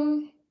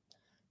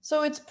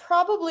 So it's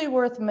probably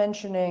worth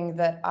mentioning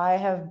that I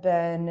have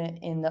been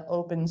in the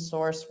open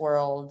source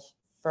world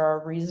for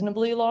a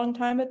reasonably long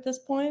time at this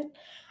point.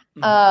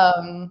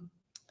 Mm-hmm.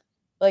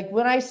 Like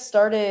when I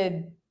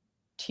started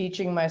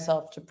teaching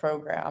myself to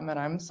program, and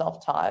I'm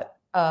self-taught,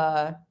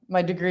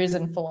 my degree is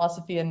in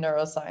philosophy and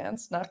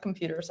neuroscience, not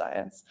computer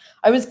science.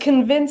 I was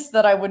convinced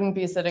that I wouldn't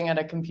be sitting at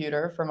a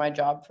computer for my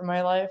job, for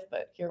my life,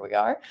 but here we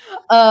are.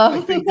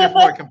 I think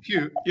therefore I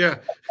compute. Yeah.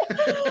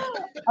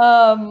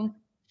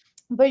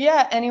 But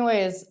yeah,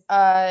 anyways,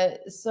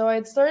 so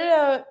I'd started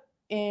out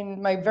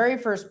in my very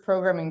first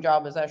programming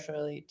job was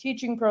actually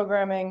teaching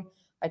programming.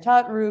 I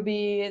taught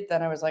Ruby.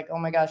 Then I was like, oh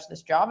my gosh,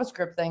 this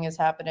JavaScript thing is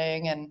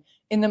happening. And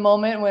in the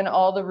moment when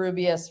all the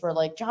Rubyists were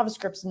like,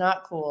 JavaScript's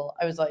not cool,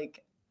 I was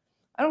like,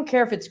 I don't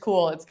care if it's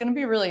cool. It's going to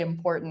be really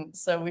important.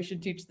 So we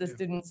should teach the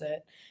students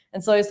it.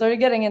 And so I started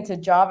getting into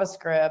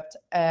JavaScript,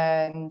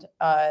 and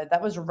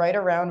that was right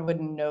around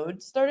when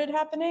Node started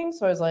happening.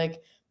 So I was like,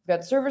 I've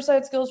got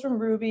server-side skills from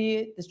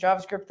Ruby. This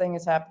JavaScript thing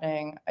is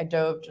happening. I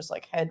dove just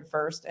like head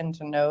first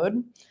into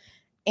Node.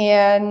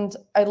 And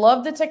I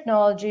loved the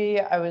technology.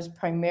 I was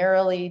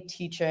primarily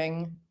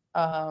teaching.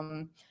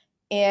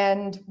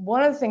 And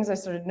one of the things I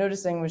started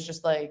noticing was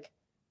just like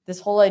this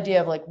whole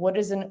idea of like, what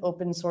is an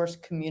open source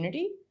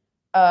community?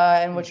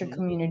 And what should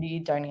community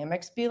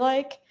dynamics be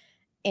like?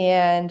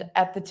 And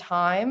at the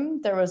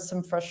time, there was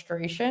some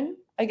frustration,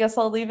 I guess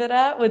I'll leave it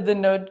at, with the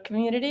Node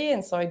community.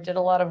 And so I did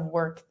a lot of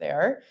work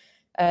there.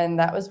 And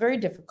that was very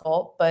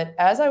difficult. But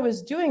as I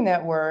was doing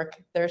that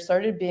work, there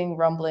started being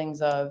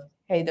rumblings of,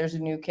 hey, there's a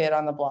new kid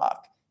on the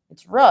block.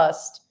 It's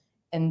Rust.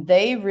 And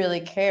they really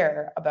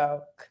care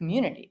about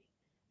community.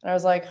 And I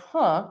was like,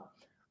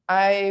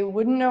 I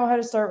wouldn't know how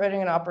to start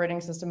writing an operating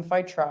system if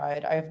I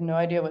tried. I have no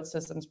idea what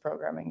systems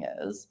programming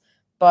is.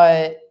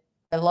 But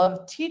I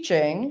love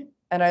teaching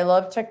and I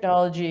love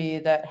technology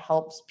that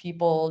helps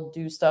people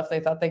do stuff they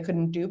thought they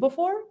couldn't do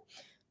before.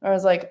 I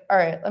was like, all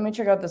right, let me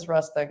check out this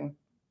Rust thing.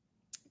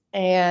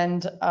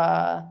 And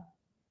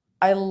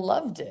I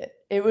loved it.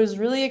 It was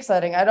really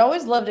exciting. I'd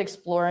always loved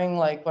exploring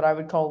like what I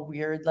would call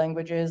weird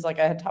languages. Like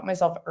I had taught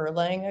myself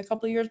Erlang a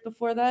couple of years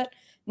before that,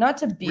 not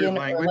to be an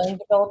Erlang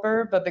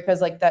developer, but because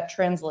like that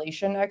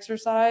translation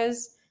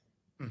exercise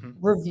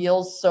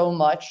reveals so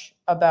much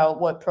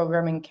about what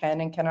programming can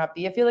and cannot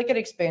be. I feel like it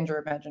expands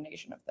your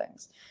imagination of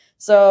things.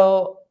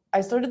 So I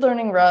started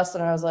learning Rust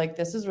and I was like,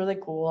 this is really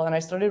cool. And I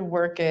started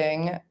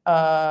working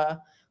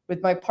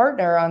with my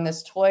partner on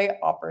this toy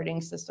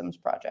operating systems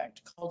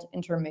project called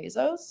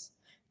Intermezos.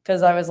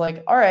 Because I was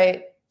like, all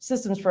right,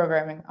 systems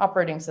programming,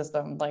 operating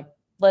system, like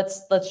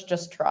let's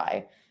just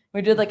try.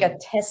 We did like a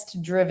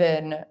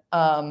test-driven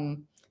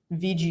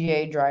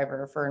VGA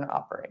driver for an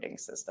operating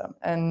system,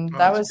 and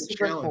that was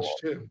super cool.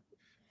 Too.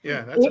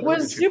 Yeah, it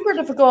was super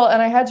difficult,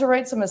 and I had to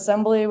write some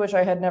assembly, which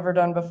I had never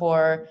done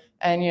before.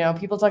 And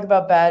people talk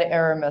about bad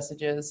error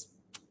messages.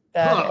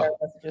 But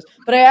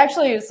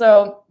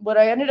so what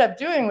I ended up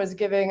doing was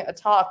giving a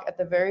talk at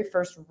the very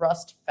first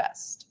Rust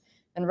Fest.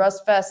 And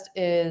Rust Fest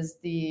is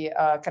the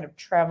kind of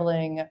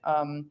traveling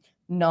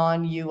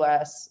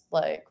non-US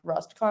like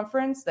Rust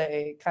conference.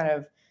 They kind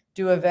of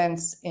do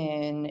events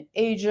in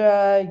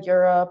Asia,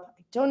 Europe.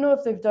 I don't know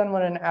if they've done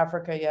one in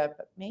Africa yet,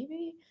 but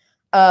maybe.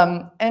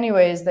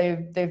 Anyways,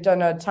 they've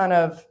done a ton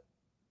of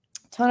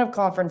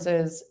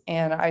conferences,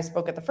 and I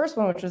spoke at the first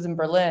one, which was in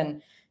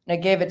Berlin. And I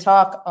gave a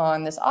talk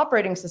on this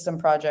operating system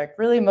project,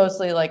 really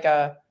mostly like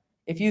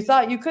if you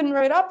thought you couldn't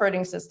write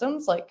operating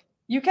systems, like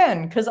you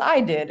can, because I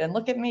did, and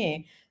look at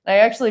me. And I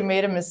actually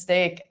made a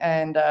mistake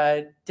and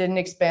didn't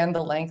expand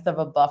the length of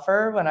a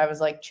buffer when I was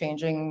like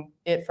changing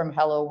it from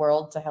Hello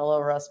World to Hello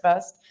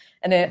Rustfest.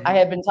 And I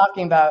had been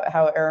talking about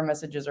how error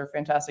messages are a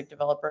fantastic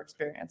developer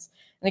experience.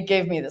 And it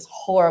gave me this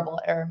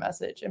horrible error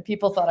message. And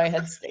people thought I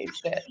had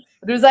staged it.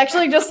 But it was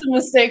actually just a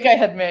mistake I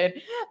had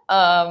made.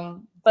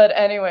 But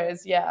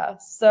anyways, yeah.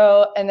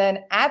 So, and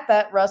then at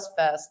that Rust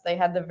Fest, they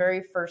had the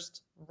very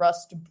first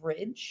Rust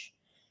Bridge.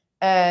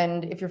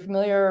 And if you're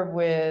familiar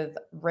with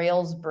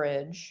Rails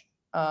Bridge,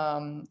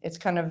 it's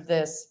kind of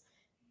this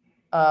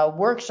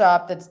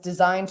workshop that's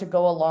designed to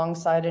go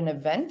alongside an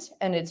event.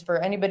 And it's for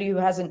anybody who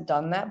hasn't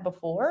done that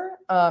before,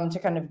 to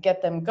kind of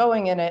get them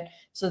going in it.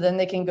 So then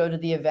they can go to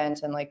the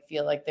event and like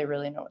feel like they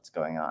really know what's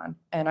going on.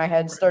 And I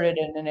had started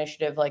an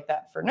initiative like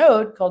that for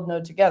Node called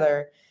Node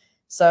Together.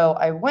 So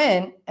I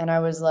went and I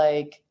was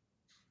like,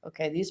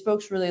 okay, these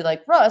folks really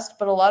like Rust,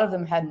 but a lot of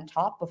them hadn't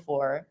taught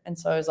before. And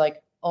so I was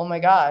like, oh my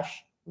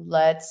gosh,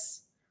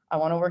 I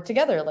want to work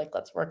together. Like,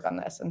 let's work on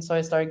this. And so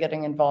I started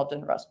getting involved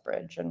in Rust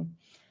Bridge, and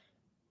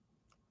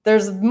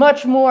there's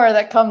much more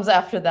that comes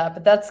after that,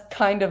 but that's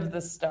kind of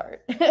the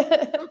start.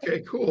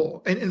 Okay,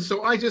 cool. And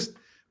so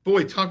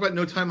talk about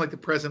no time like the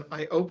present.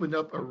 I opened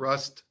up a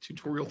Rust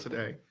tutorial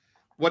today.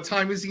 What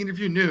time is the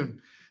interview?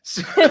 Noon.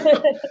 So,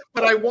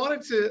 but I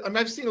wanted to,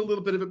 I've seen a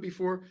little bit of it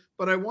before,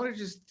 but I want to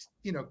just,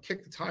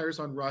 kick the tires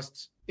on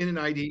Rust in an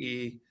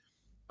IDE.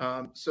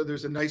 So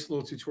there's a nice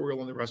little tutorial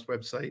on the Rust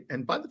website.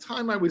 And by the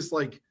time I was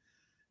like,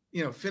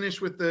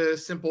 finished with the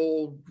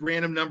simple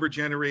random number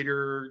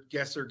generator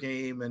guesser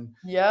game and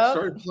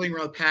started playing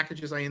around with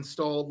packages, I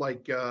installed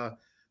like the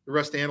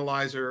Rust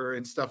Analyzer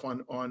and stuff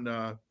on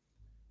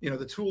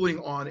the tooling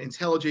on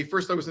IntelliJ.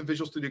 First I was in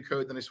Visual Studio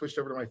Code, then I switched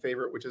over to my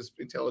favorite, which is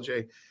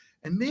IntelliJ.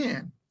 And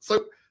man,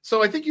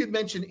 so I think you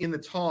mentioned in the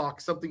talk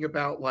something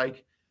about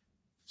like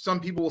some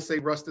people will say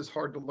Rust is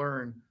hard to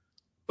learn,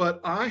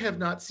 but I have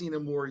not seen a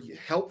more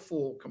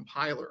helpful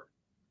compiler.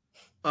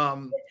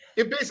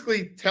 It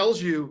basically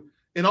tells you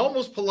in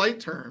almost polite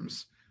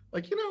terms,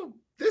 like,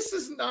 this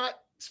is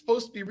not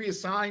supposed to be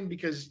reassigned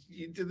because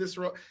you did this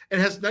wrong.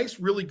 And it has nice,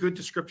 really good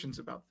descriptions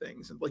about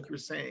things, and like you were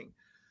saying.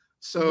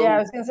 So yeah, I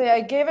was gonna say I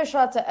gave a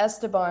shot to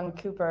Esteban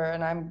Cooper,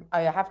 and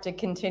I have to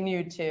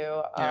continue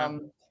to.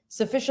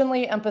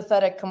 Sufficiently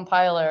empathetic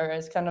compiler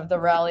is kind of the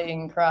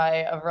rallying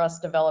cry of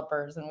Rust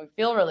developers, and we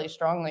feel really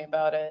strongly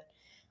about it.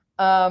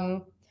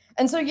 And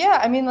so,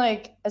 I mean,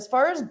 like, as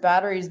far as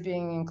batteries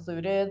being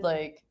included,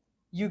 like,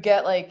 you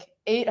get like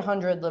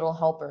 800 little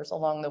helpers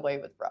along the way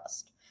with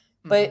Rust.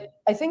 But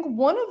I think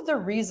one of the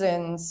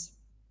reasons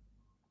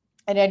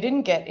and I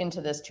didn't get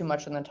into this too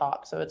much in the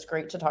talk, so it's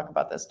great to talk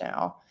about this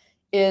now,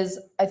 is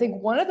I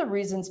think one of the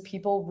reasons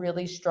people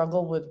really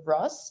struggle with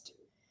Rust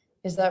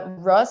is that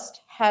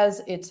Rust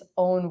has its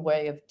own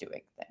way of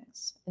doing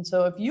things. And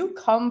so if you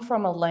come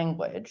from a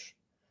language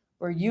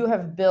where you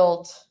have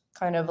built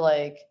kind of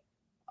like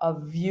a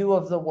view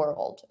of the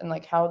world and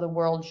like how the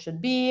world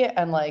should be,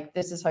 and like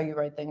this is how you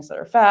write things that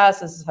are fast,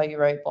 this is how you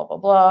write blah, blah,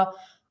 blah.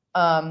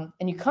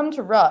 And you come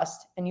to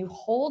Rust and you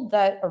hold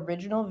that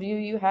original view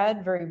you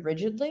had very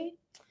rigidly,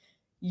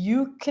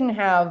 you can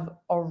have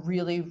a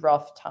really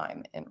rough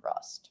time in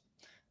Rust.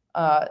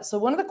 So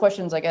one of the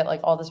questions I get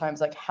like all the time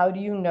is like, how do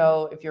you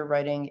know if you're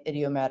writing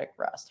idiomatic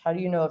Rust? How do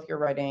you know if you're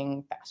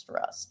writing fast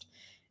Rust?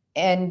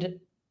 And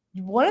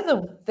one of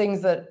the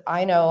things that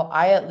I know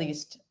I at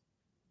least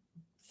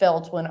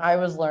felt when I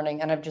was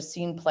learning, and I've just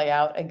seen play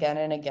out again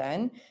and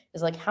again,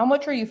 is like, how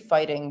much are you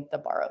fighting the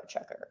borrow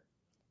checker,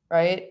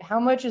 right? How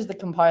much is the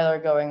compiler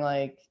going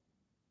like,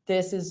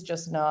 this is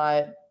just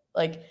not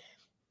like,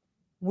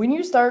 when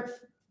you start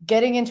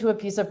getting into a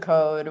piece of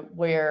code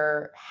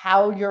where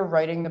how you're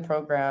writing the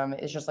program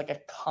is just like a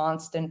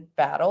constant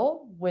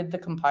battle with the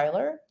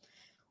compiler,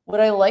 what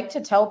I like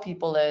to tell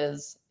people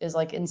is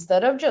like,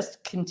 instead of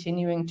just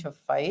continuing to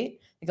fight,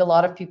 like a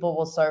lot of people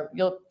will start,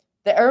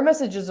 the error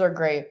messages are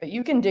great, but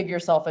you can dig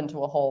yourself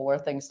into a hole where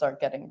things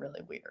start getting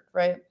really weird,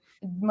 right?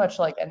 Much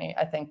like any,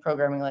 I think,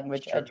 programming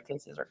language, Sure. Edge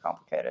cases are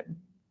complicated.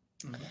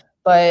 Mm-hmm.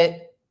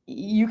 But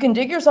you can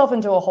dig yourself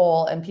into a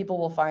hole and people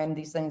will find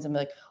these things and be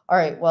like, all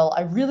right, well,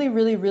 I really,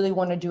 really, really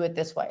want to do it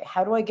this way.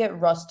 How do I get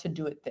Rust to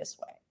do it this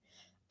way?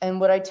 And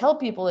what I tell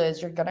people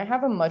is you're going to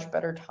have a much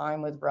better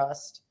time with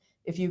Rust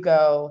if you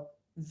go,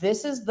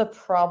 this is the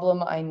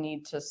problem I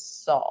need to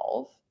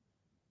solve.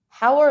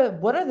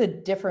 What are the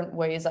different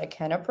ways I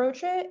can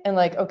approach it? And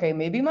like, okay,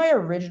 maybe my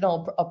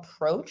original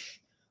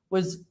approach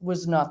was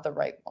not the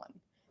right one,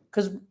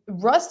 because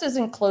Rust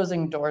isn't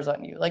closing doors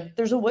on you. Like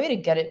there's a way to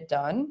get it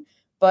done.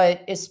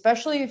 But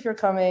especially if you're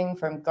coming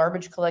from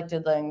garbage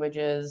collected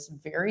languages,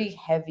 very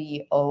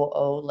heavy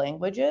OO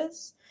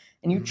languages,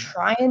 and you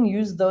try and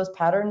use those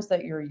patterns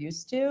that you're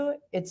used to,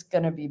 it's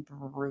going to be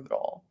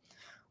brutal.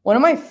 One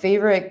of my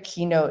favorite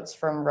keynotes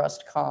from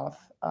RustConf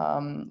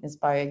is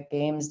by a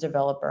games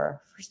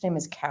developer. First name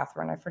is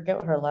Catherine. I forget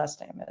what her last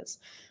name is.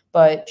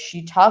 But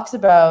she talks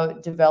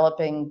about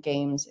developing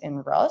games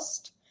in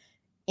Rust.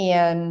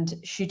 And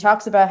she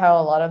talks about how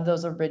a lot of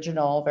those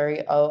original,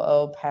 very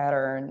OO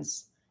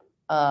patterns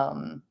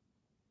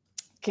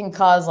can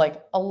cause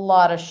like a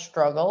lot of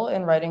struggle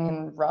in writing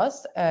in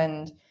Rust.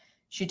 And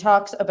she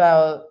talks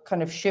about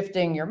kind of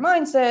shifting your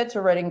mindset to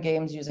writing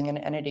games using an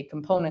entity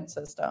component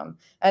system.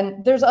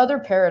 And there's other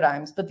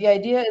paradigms, but the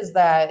idea is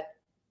that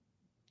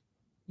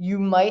you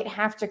might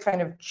have to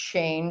kind of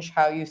change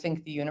how you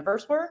think the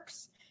universe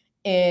works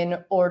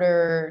in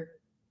order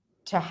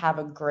to have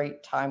a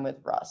great time with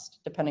Rust,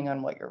 depending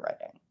on what you're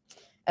writing.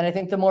 And I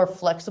think the more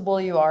flexible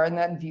you are in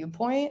that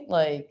viewpoint,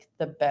 like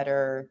the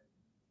better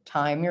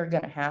time you're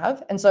going to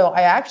have. And so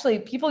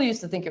people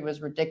used to think it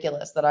was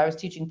ridiculous that I was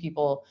teaching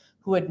people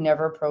who had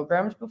never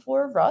programmed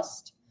before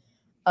Rust.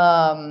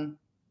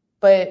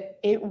 But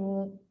it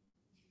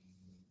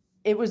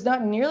was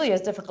not nearly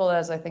as difficult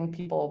as I think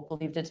people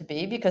believed it to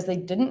be, because they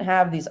didn't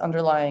have these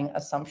underlying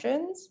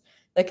assumptions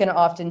that can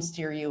often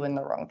steer you in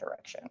the wrong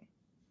direction.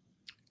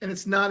 And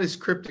it's not as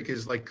cryptic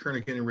as like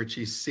Kernighan and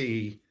Ritchie's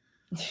C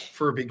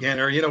for a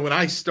beginner. You know, when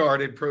I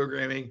started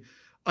programming,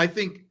 I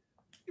think,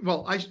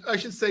 well, I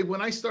should say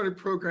when I started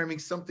programming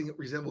something that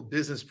resembled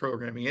business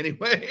programming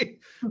anyway,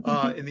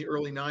 in the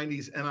early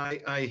 90s, and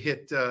I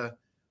hit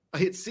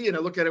C and I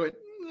looked at it and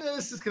went,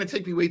 this is going to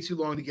take me way too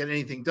long to get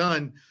anything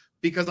done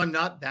because I'm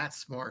not that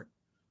smart.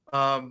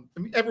 I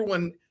mean,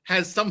 everyone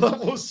has some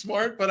level of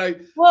smart, but I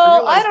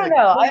don't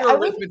know. I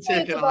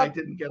arithmetic and I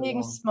didn't get being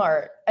along.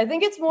 Smart. I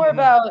think it's more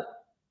about,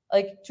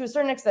 like, to a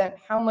certain extent,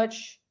 how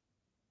much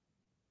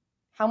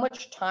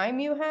time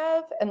you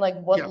have and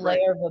like what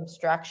layer of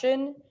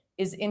abstraction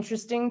is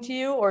interesting to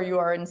you or you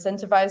are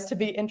incentivized to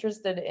be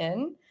interested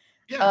in.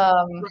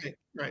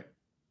 Right.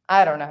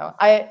 I don't know.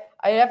 I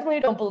definitely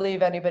don't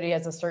believe anybody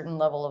has a certain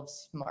level of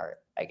smart,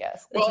 I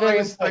guess.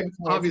 It's I'm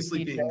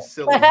obviously being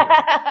silly.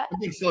 I'm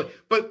being silly.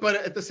 But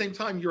at the same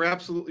time, you're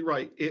absolutely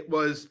right.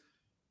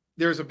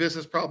 There's a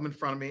business problem in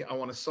front of me. I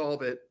want to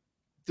solve it.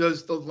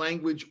 Does the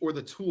language or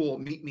the tool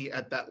meet me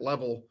at that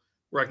level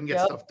where I can get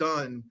stuff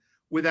done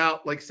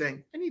without like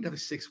saying, I need another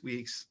 6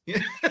 weeks. I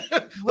need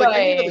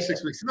another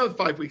 6 weeks, another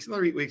 5 weeks,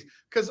 another 8 weeks.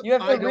 Because you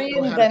have to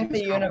reinvent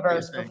the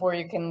universe before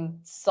you can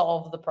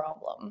solve the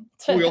problem.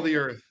 Boil the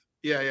earth.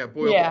 Yeah.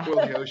 Boil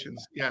the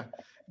oceans. Yeah.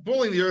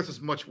 Boiling the earth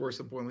is much worse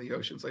than boiling the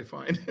oceans, I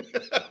find.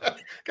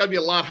 Got to be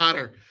a lot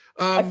hotter.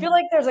 I feel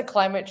like there's a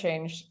climate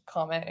change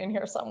comment in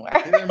here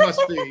somewhere. There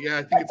must be. Yeah,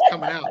 I think it's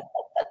coming out.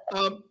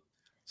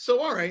 So,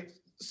 all right.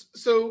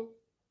 So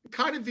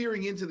kind of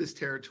veering into this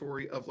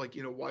territory of like,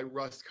 why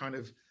Rust kind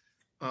of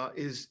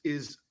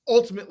is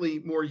ultimately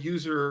more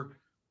user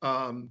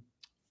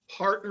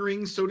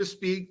partnering, so to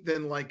speak,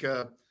 than like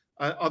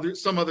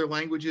some other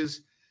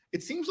languages.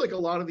 it seems like a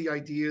lot of the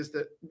ideas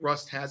that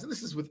Rust has, and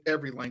this is with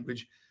every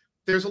language,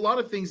 there's a lot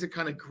of things that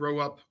kind of grow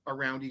up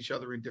around each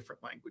other in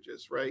different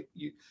languages, right?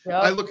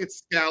 I look at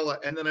Scala,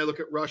 and then I look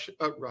at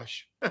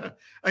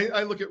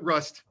I look at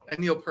Rust and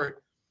Neil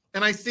Peart,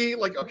 and I see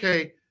like,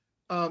 okay,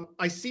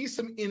 I see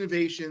some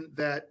innovation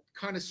that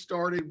kind of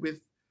started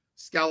with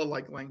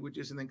Scala-like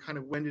languages and then kind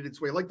of wended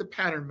its way, like the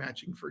pattern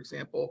matching, for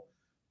example,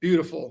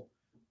 beautiful,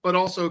 but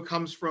also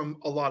comes from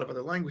a lot of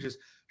other languages.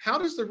 How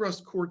does the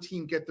Rust core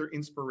team get their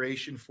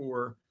inspiration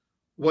for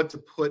what to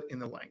put in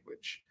the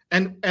language?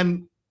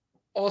 And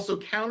also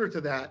counter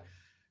to that,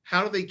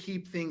 how do they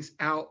keep things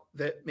out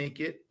that make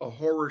it a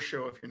horror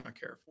show if you're not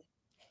careful?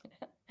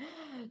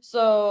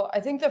 So I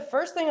think the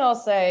first thing I'll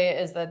say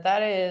is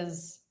that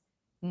is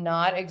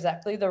not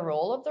exactly the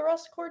role of the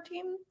Rust core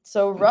team.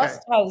 So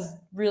Rust has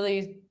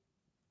really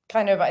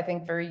kind of, I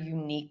think, very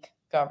unique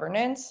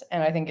governance,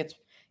 and I think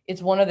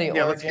it's one of the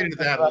origins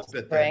of Rust's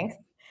strength.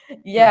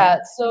 Yeah,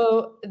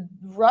 so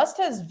Rust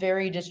has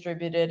very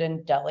distributed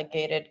and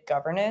delegated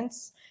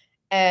governance,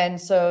 and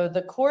so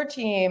the core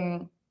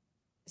team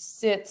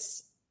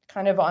sits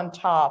kind of on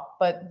top,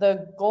 but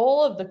the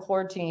goal of the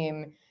core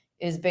team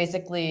is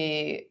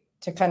basically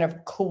to kind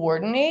of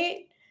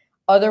coordinate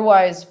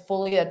otherwise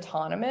fully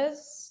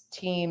autonomous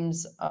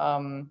teams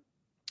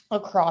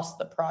across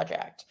the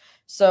project.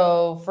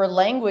 So for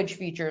language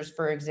features,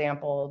 for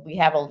example, we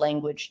have a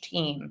language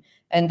team,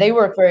 and they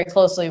work very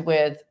closely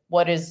with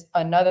what is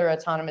another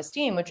autonomous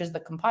team, which is the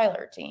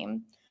compiler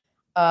team.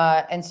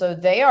 And so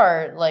they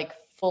are like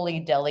fully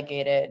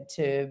delegated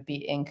to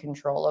be in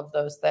control of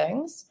those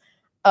things.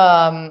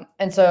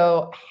 And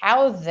so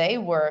how they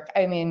work,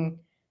 I mean,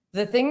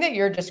 the thing that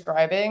you're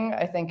describing,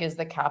 I think, is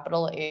the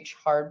capital H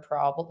hard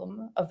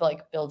problem of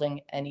like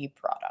building any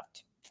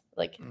product,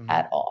 like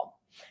at all.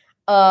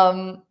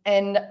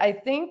 And I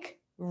think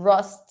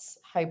Rust's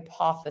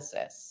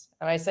hypothesis,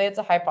 and I say it's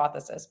a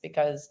hypothesis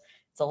because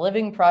it's a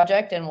living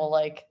project and we'll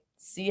like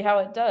see how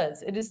it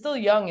does. It is still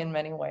young in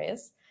many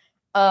ways.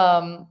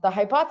 The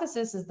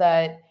hypothesis is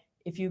that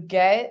if you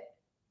get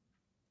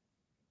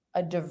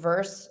a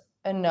diverse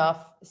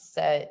enough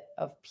set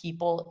of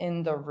people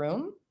in the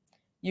room,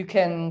 you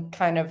can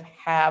kind of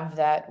have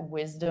that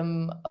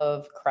wisdom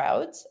of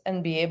crowds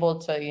and be able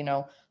to, you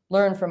know,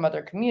 learn from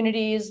other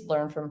communities,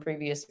 learn from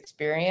previous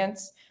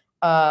experience,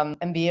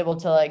 and be able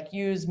to like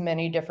use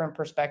many different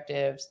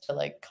perspectives to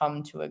like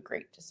come to a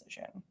great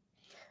decision.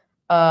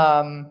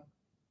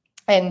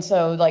 And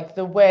so like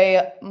the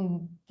way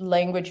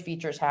language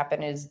features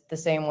happen is the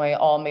same way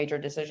all major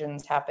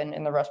decisions happen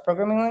in the Rust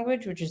programming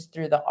language, which is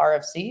through the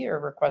RFC, or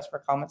request for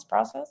comments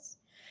process,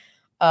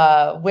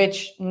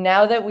 which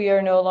now that we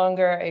are no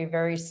longer a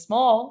very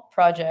small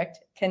project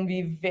can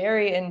be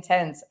very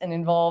intense and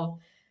involve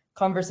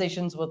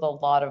conversations with a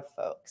lot of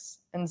folks.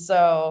 And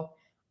so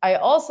I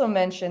also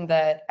mentioned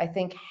that I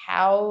think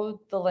how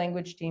the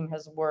language team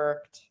has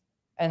worked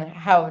and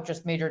how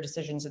just major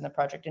decisions in the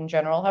project in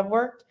general have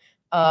worked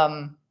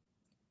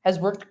has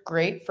worked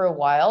great for a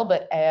while,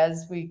 but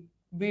as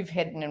we've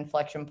hit an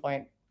inflection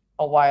point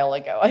a while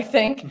ago, I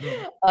think.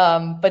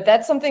 But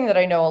that's something that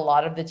I know a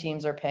lot of the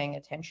teams are paying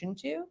attention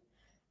to.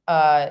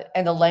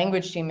 And the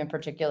language team in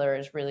particular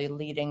is really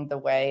leading the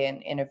way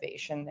in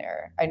innovation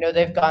there. I know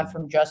they've gone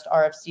from just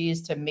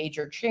RFCs to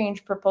major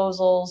change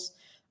proposals,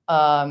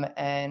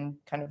 and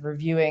kind of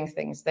reviewing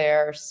things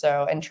there.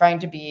 So, and trying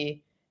to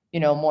be, you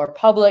know, more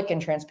public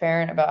and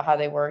transparent about how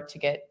they work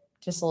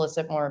to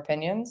solicit more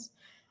opinions.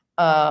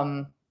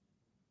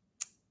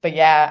 But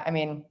yeah, I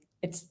mean,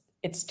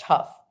 it's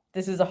tough.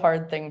 This is a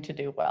hard thing to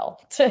do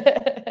well.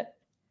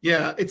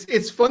 Yeah,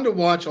 it's fun to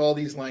watch all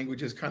these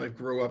languages kind of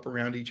grow up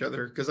around each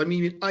other. Because I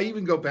mean, I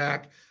even go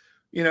back,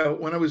 you know,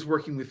 when I was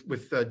working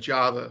with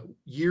Java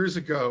years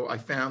ago, I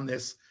found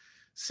this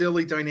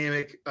silly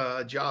dynamic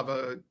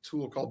Java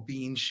tool called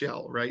Bean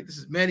Shell. Right, this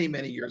is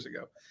many years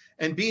ago,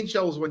 and Bean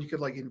Shell was one you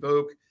could like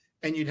invoke,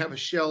 and you'd have a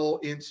shell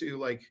into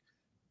like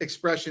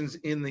expressions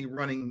in the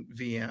running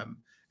VM.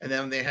 And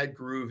then they had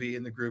Groovy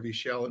and the Groovy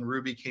shell, and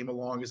Ruby came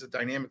along as a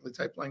dynamically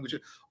typed language.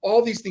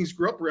 All these things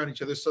grew up around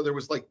each other. So there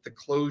was like the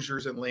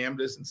closures and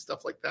lambdas and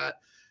stuff like that,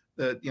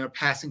 the, you know,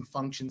 passing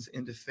functions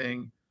into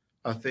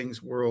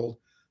things world.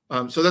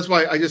 So that's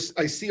why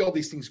I see all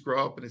these things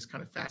grow up, and it's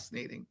kind of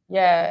fascinating.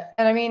 Yeah.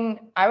 And I mean,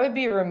 I would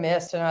be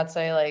remiss to not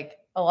say, like,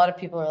 a lot of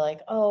people are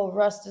like, oh,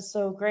 Rust is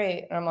so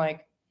great. And I'm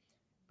like,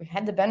 we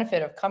had the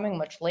benefit of coming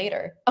much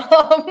later.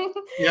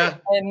 Yeah,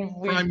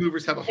 and prime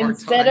movers have a hard time.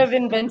 Instead of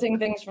inventing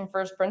things from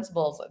first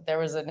principles, there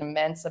was an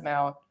immense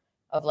amount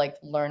of like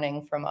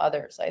learning from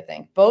others, I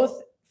think,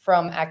 both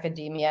from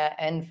academia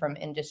and from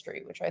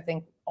industry, which I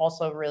think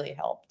also really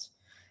helped.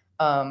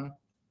 But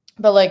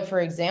like, for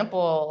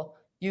example,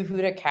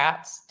 Yehuda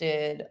Katz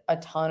did a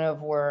ton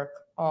of work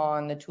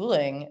on the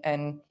tooling,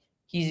 and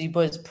he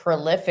was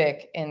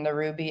prolific in the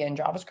Ruby and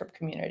JavaScript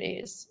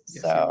communities.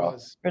 Yes, so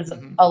there's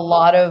a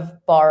lot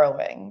of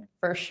borrowing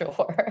for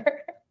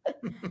sure.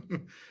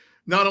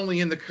 Not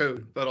only in the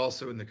code, but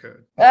also in the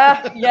code.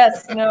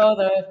 Yes, no,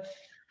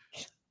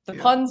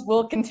 The puns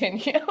will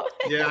continue.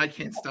 Yeah, I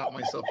can't stop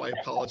myself. I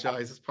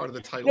apologize. It's part of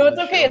the title. No, of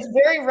it's the okay. show. It's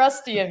very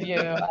rusty of you.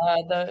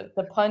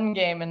 The pun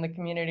game in the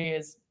community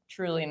is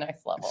truly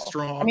next level. It's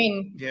strong. I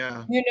mean,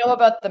 yeah. You know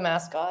about the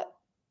mascot?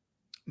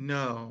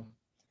 No.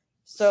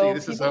 So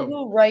people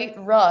who write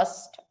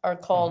Rust are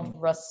called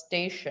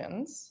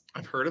Rustaceans.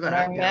 I've heard of that. And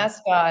our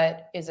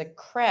mascot is a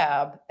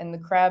crab, and the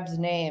crab's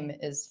name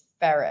is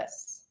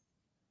Ferris,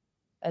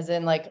 as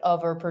in like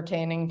of or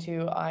pertaining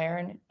to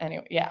iron.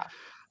 Anyway, yeah.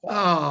 So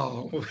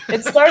oh,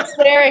 it starts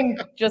there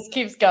and just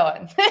keeps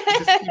going.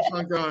 It just keeps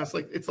on going.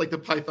 It's like the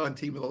Python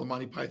team with all the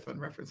Monty Python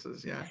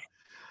references. Yeah.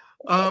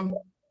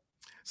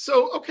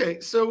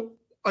 So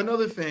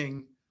another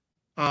thing.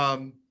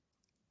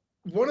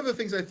 One of the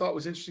things I thought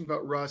was interesting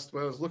about Rust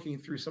when I was looking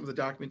through some of the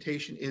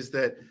documentation is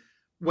that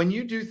when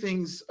you do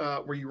things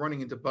where you're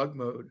running in debug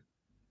mode,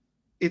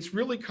 it's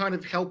really kind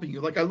of helping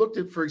you. Like I looked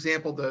at, for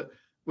example,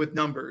 with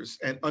numbers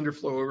and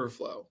underflow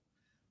overflow,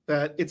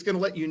 that it's going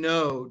to let you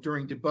know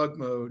during debug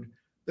mode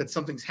that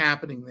something's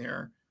happening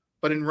there.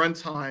 But in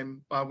runtime,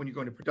 when you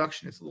go into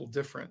production, it's a little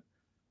different.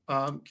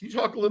 Can you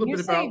talk a little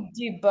bit about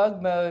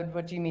debug mode?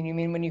 What do you mean? You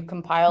mean when you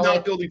compile not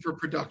it? building for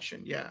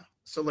production? Yeah.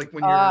 So like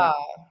when you're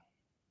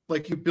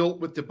like you built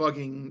with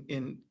debugging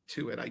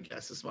into it, I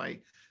guess it's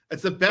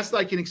the best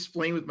I can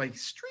explain with my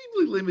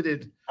extremely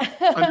limited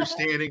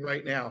understanding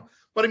right now.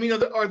 But I mean,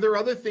 are there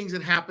other things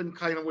that happen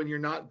kind of when you're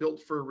not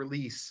built for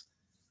release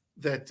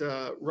that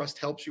Rust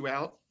helps you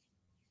out?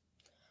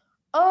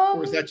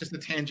 Or is that just a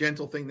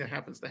tangential thing that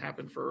happens to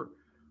happen for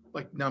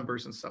like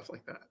numbers and stuff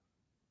like that?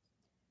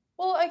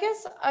 Well, I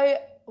guess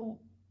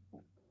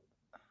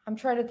I'm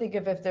trying to think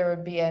if there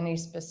would be any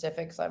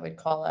specifics I would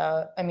call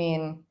out. I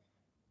mean,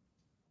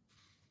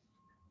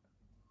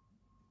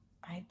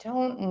 I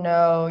don't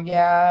know.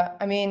 Yeah.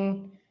 I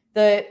mean,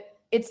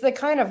 it's the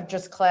kind of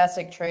just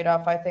classic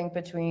trade-off, I think,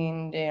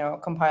 between,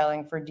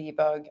 compiling for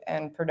debug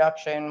and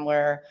production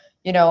where,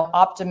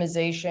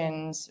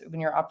 optimizations,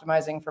 when you're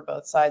optimizing for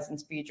both size and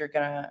speed, you're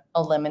going to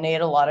eliminate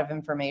a lot of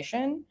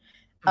information.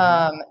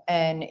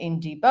 And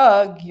in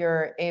debug,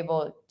 you're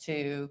able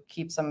to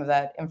keep some of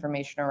that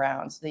information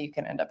around so that you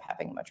can end up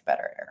having much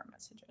better error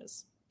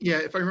messages. Yeah.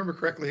 If I remember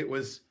correctly, it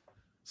was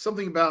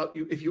something about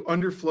if you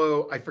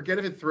underflow, I forget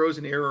if it throws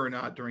an error or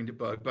not during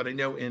debug, but I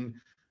know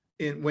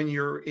when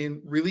you're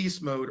in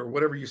release mode or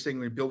whatever you're saying,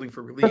 when you're building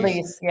for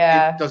release,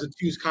 yeah, it does a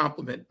two's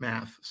complement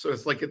math. So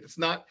it's like it's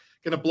not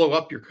going to blow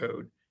up your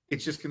code.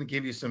 It's just going to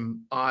give you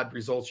some odd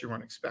results you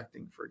weren't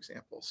expecting, for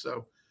example.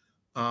 So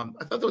I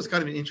thought that was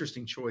kind of an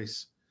interesting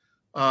choice.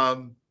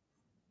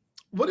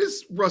 What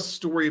is Rust's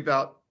story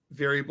about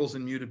variables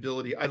and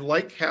mutability? I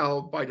like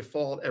how by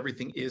default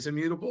everything is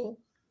immutable.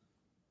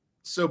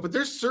 So, but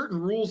there's certain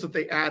rules that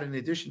they add in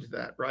addition to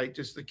that, right?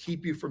 Just to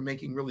keep you from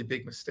making really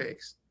big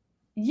mistakes.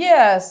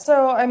 Yeah.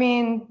 So, I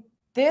mean,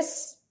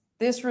 this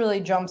really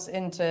jumps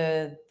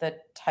into the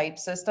type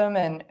system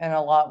and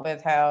a lot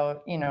with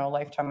how,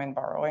 lifetime and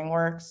borrowing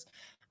works.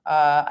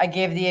 I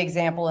gave the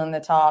example in the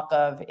talk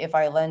of if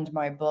I lend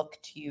my book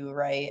to you,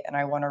 right, and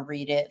I want to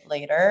read it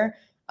later,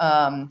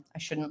 I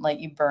shouldn't let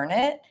you burn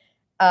it.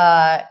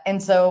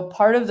 And so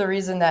part of the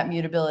reason that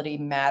mutability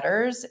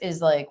matters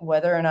is like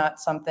whether or not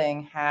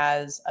something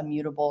has a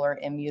mutable or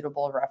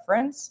immutable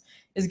reference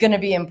is going to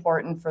be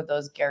important for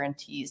those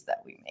guarantees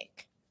that we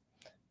make.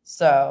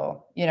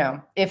 So,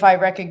 if I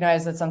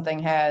recognize that something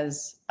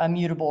has a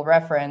mutable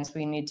reference,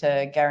 we need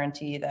to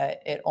guarantee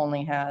that it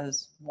only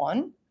has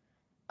one.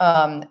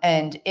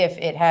 And if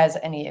it has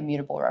any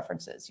immutable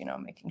references,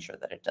 making sure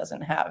that it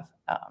doesn't have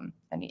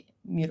any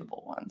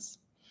mutable ones.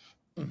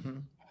 Mm-hmm.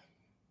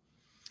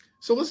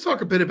 So let's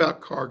talk a bit about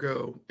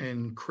cargo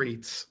and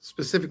crates,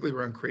 specifically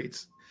around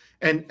crates.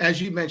 And as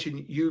you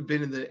mentioned, you've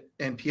been in the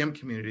NPM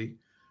community.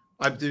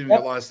 I'm doing a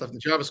lot of stuff on the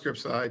JavaScript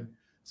side,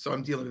 so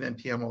I'm dealing with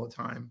NPM all the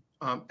time.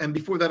 And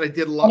before that, I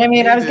did a lot. And I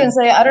mean, I was going to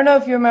say, I don't know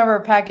if you remember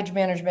package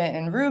management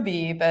in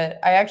Ruby, but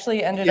I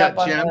actually ended up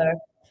on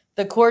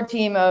the core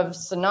team of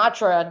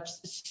Sinatra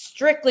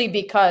strictly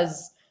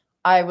because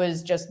I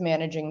was just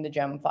managing the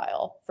gem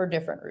file for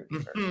different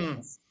Ruby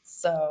versions.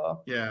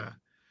 So yeah.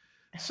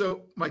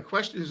 So my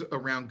question is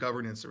around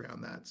governance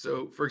around that.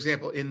 So for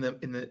example, in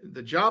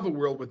the Java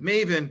world with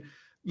Maven,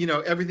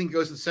 everything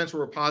goes to the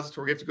central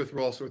repository. You have to go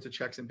through all sorts of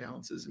checks and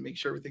balances and make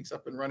sure everything's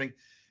up and running.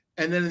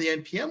 And then in the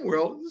NPM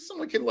world,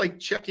 someone can like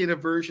check in a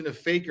version of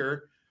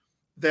Faker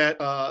that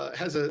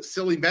has a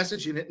silly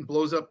message in it and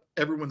blows up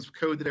everyone's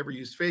code that ever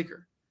used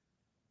Faker.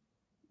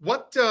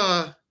 What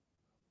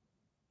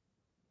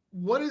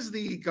is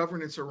the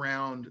governance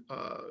around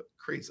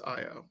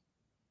Crates.io?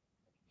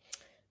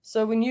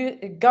 So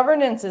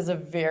governance is a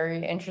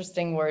very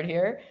interesting word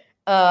here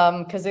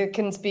because it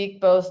can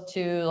speak both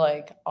to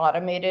like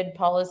automated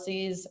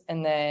policies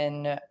and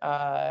then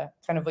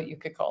kind of what you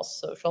could call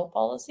social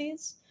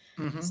policies.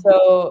 Mm-hmm.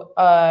 So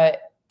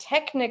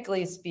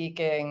technically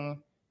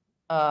speaking,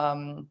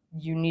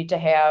 you need to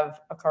have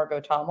a cargo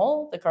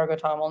toml. The cargo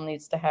toml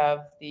needs to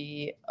have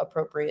the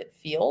appropriate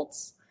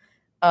fields.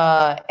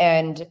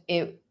 And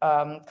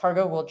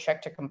cargo will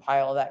check to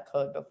compile that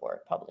code before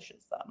it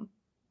publishes them.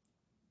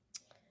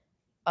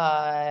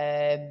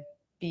 Beyond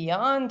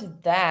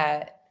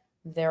that,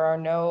 there are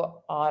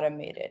no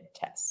automated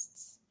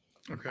tests.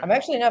 Okay. I'm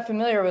actually not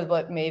familiar with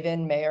what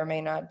Maven may or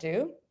may not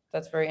do.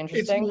 That's very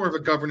interesting. It's more of a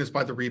governance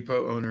by the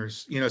repo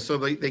owners, so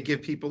they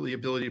give people the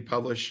ability to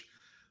publish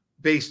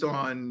based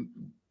on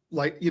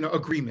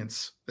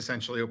agreements,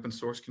 essentially open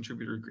source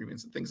contributor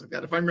agreements and things like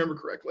that, if I remember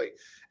correctly.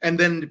 And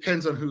then it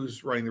depends on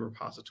who's running the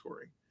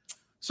repository.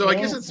 So I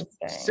guess it's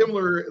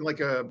similar,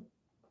 like a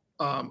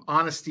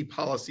honesty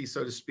policy,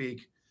 so to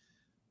speak,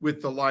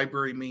 with the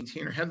library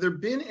maintainer. Have there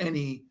been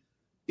any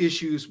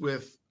issues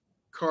with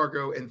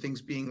cargo and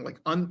things being like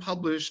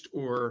unpublished,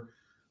 or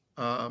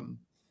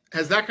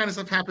has that kind of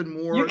stuff happened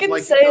more? You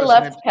can say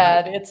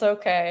LeftPad. It's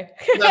okay.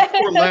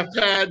 Or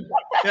LeftPad.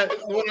 Yeah,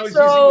 the one I was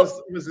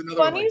using was another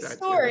funny one like that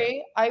story.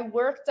 Too. I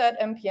worked at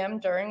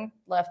NPM during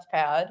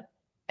LeftPad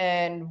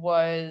and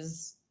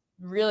was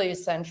really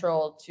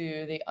central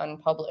to the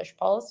unpublished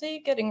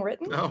policy getting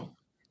written. Oh.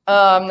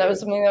 That was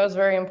something that was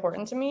very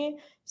important to me.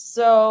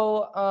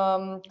 So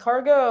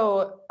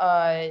cargo,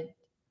 I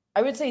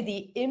would say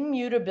the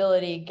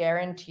immutability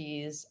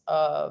guarantees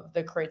of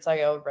the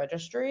Crates.io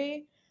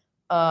registry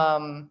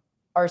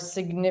are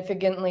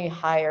significantly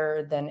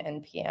higher than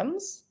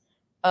NPM's,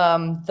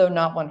 though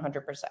not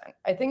 100%.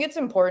 I think it's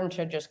important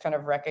to just kind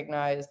of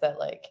recognize that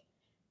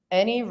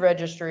any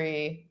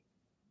registry,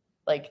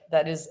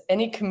 that is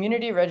any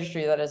community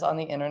registry that is on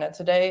the internet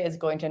today is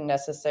going to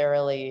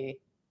necessarily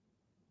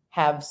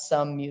have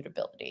some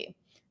mutability.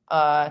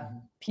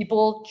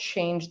 People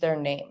change their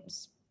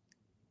names.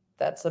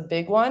 That's a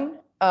big one.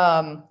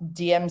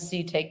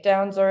 DMC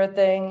takedowns are a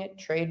thing.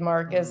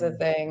 Trademark is a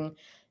thing.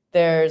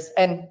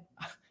 And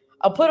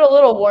I'll put a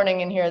little warning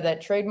in here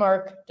that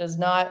trademark does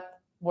not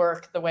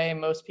work the way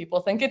most people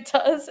think it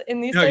does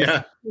in these types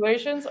of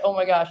situations. Oh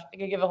my gosh, I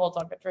could give a whole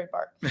talk at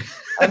trademark.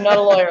 I'm not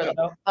a lawyer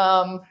though.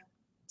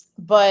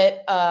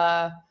 But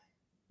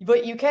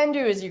what you can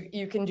do is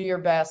you can do your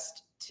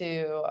best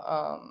to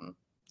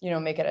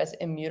make it as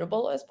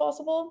immutable as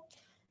possible.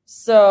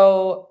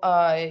 So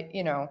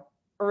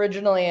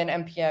originally in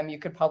NPM, you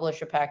could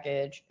publish a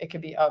package. It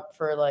could be up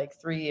for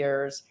 3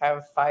 years,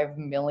 have 5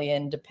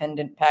 million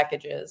dependent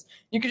packages.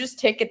 You could just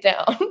take it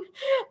down.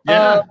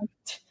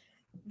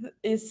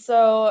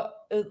 So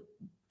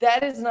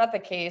that is not the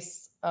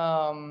case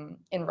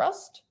in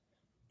Rust.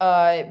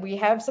 We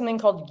have something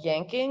called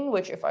yanking,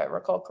 which, if I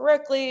recall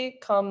correctly,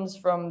 comes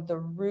from the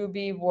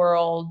Ruby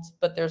world,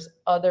 but there's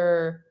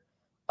other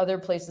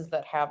places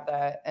that have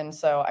that. And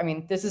so,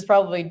 this is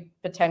probably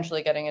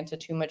potentially getting into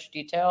too much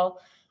detail.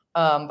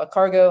 But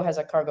Cargo has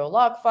a cargo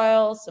lock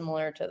file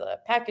similar to the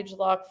package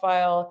lock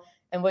file.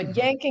 And what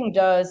yanking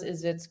does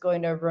is it's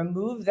going to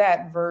remove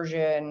that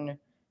version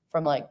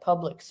from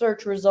public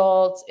search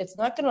results. It's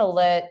not going to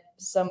let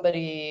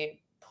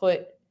somebody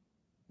put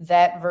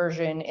that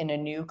version in a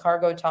new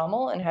cargo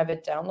toml and have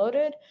it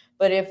downloaded.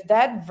 But if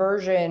that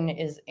version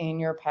is in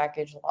your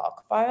package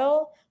lock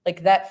file,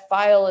 that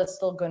file is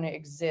still going to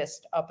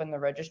exist up in the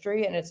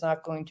registry, and it's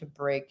not going to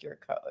break your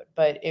code,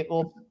 but it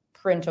will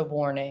print a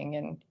warning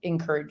and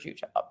encourage you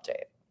to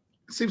update.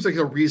 It seems like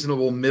a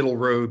reasonable middle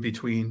road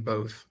between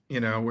both,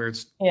 where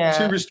it's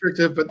too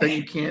restrictive, but then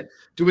you can't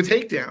do a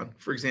takedown,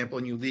 for example,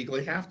 and you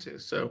legally have to.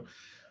 So,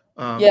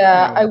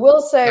 I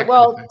will say,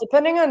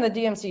 depending on the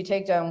DMC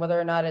takedown, whether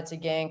or not it's a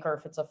yank or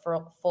if it's a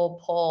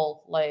full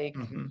pull,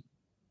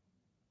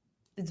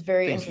 it's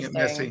very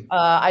interesting.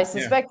 I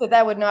suspect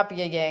that would not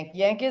be a yank.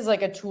 Yank is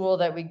a tool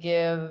that we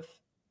give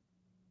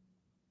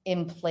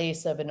in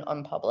place of an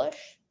unpublish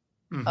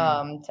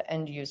to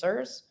end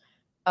users.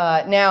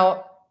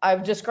 Now,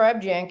 I've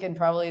described yank in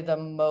probably the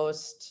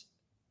most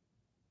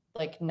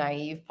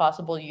naive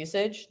possible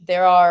usage.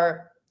 There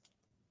are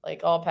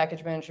all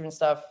package management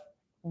stuff,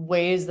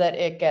 ways that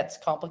it gets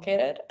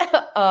complicated.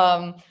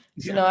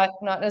 It's not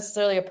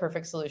necessarily a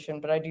perfect solution,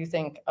 but I do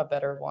think a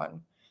better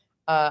one.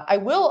 I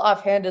will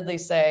offhandedly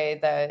say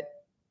that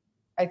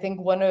I think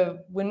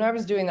when I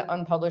was doing the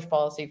unpublished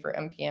policy for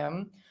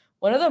NPM,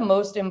 one of the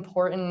most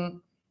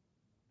important,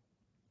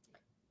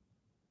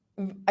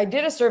 I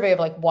did a survey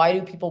of why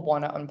do people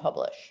want to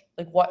unpublish?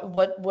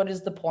 What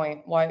is the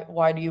point?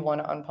 Why do you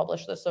want to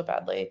unpublish this so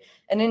badly?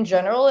 And in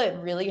general, it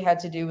really had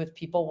to do with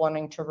people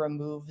wanting to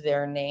remove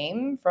their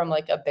name from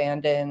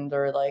abandoned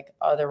or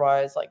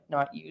otherwise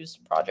not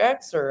used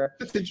projects. Or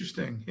that's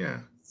interesting.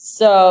 Yeah.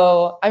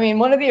 So,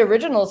 one of the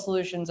original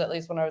solutions, at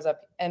least when I was at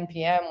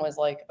NPM, was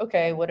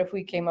okay, what if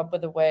we came up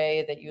with a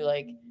way that you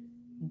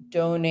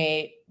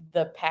donate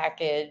the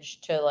package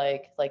to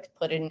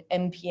put an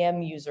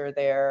NPM user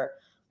there,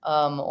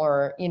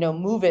 or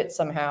move it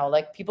somehow.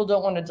 People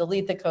don't want to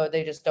delete the code,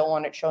 they just don't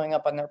want it showing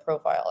up on their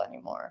profile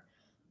anymore.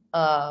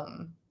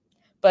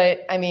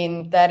 But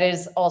that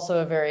is also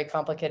a very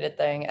complicated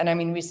thing.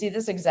 And we see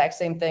this exact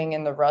same thing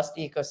in the Rust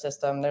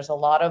ecosystem. There's a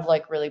lot of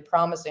really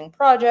promising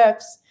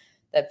projects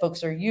that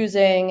folks are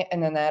using,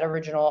 and then that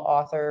original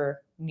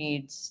author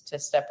needs to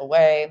step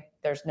away.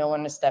 There's no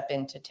one to step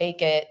in to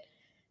take it.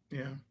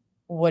 Yeah.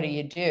 What do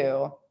you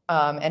do?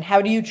 And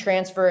how do you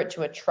transfer it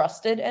to a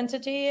trusted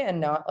entity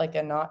and not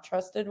a not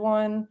trusted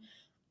one?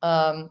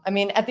 I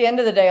mean, at the end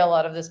of the day, a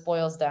lot of this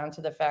boils down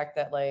to the fact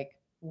that like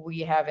we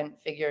haven't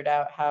figured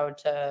out how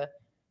to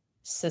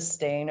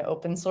sustain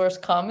open source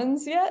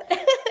commons yet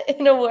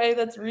in a way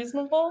that's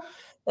reasonable.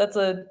 That's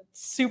a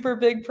super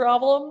big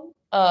problem.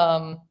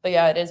 But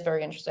yeah, it is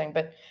very interesting.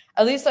 But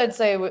at least I'd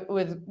say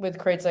with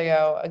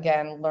Crates.io,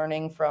 again,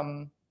 learning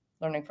from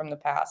the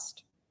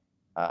past,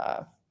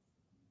 I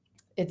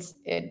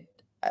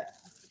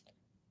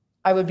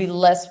would be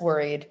less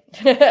worried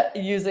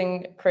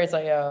using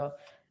Crates.io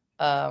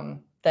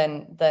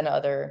than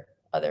other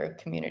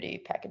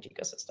community package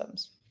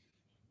ecosystems.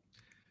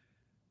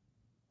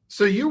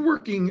 So you're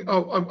working.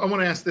 Oh, I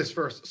want to ask this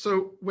first.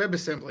 So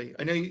WebAssembly.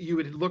 I know you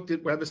had looked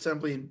at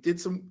WebAssembly and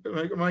did some.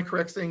 Am I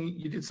correct saying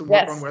you did some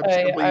work on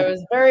WebAssembly? I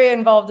was very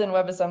involved in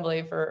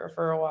WebAssembly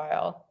for a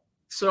while.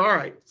 So all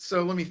right.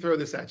 So let me throw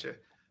this at you.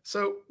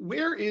 So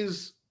where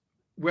is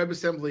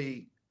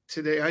WebAssembly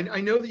today?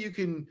 I know that you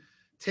can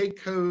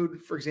take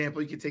code, for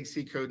example, you can take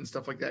C code and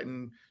stuff like that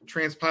and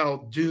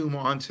transpile Doom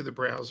onto the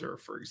browser,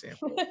 for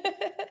example.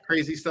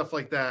 Crazy stuff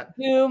like that.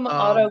 Doom,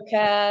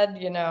 AutoCAD,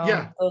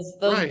 those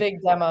right.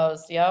 big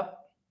demos. Yep.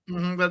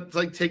 That's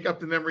like take up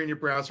the memory in your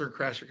browser and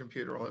crash your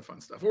computer, all that fun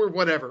stuff, or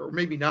whatever, or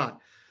maybe not.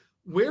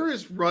 Where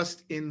is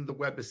Rust in the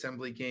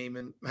WebAssembly game?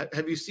 And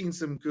have you seen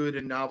some good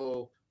and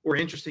novel or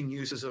interesting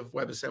uses of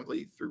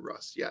WebAssembly through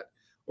Rust yet?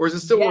 Or is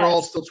it still, we're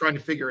all still trying to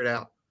figure it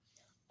out?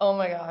 Oh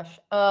my gosh.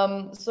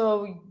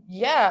 So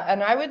yeah,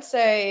 and I would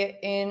say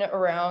in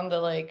around the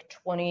like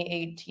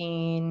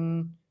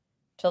 2018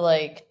 to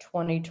like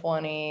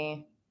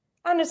 2020,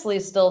 honestly,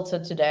 still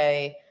to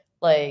today,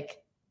 like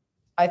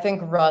I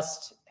think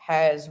Rust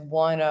has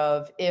one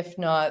of, if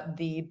not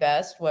the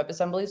best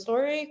WebAssembly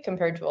story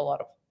compared to a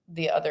lot of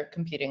the other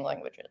competing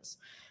languages.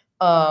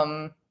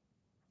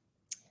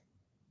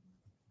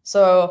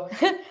 So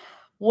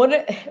one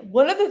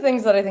of the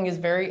things that I think is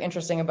very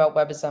interesting about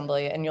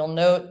WebAssembly, and you'll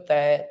note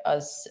that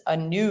a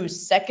new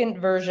second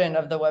version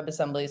of the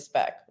WebAssembly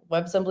spec,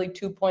 WebAssembly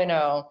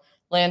 2.0,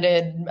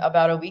 landed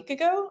about a week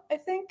ago, I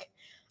think.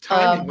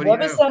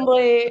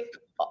 WebAssembly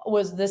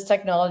was this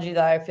technology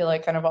that I feel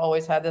like kind of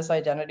always had this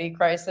identity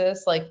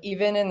crisis. Like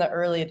even in the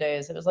early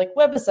days, it was like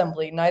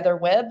WebAssembly, neither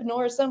web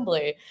nor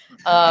assembly.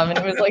 And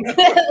it was like,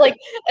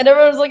 and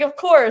everyone was like, of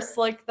course,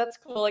 like that's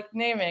cool. Like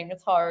naming,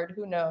 it's hard.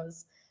 Who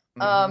knows?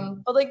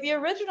 But like the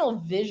original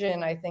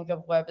vision, I think,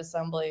 of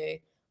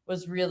WebAssembly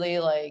was really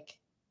like,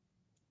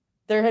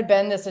 there had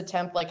been this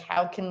attempt, like,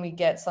 how can we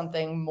get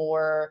something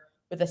more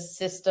with a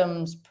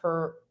systems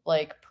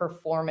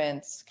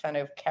performance kind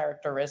of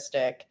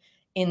characteristic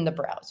in the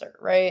browser,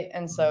 right?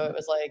 And so it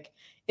was like,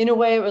 in a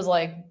way, it was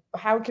like,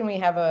 how can we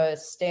have a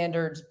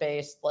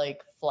standards-based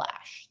like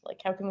Flash? Like,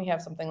 how can we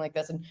have something like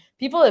this? And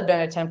people had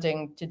been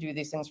attempting to do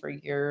these things for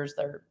years.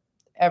 They're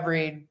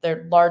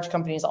large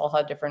companies all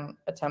had different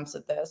attempts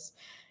at this.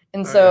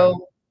 And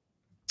so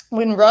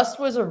when Rust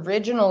was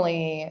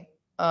originally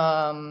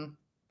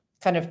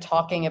kind of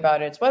talking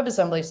about its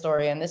WebAssembly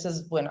story, and this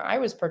is when I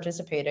was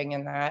participating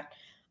in that,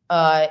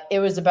 it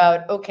was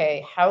about,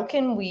 okay, how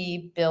can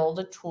we build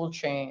a tool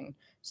chain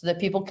so that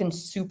people can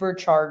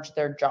supercharge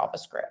their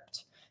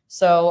JavaScript?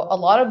 So a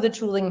lot of the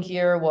tooling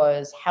here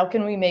was, how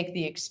can we make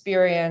the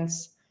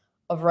experience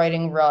of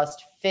writing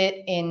Rust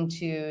fit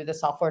into the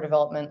software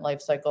development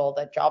lifecycle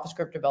that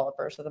JavaScript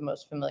developers are the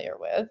most familiar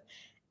with?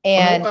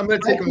 And I'm going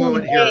to take a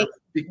moment here.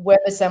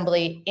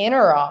 WebAssembly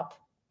interop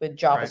with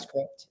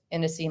JavaScript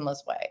in a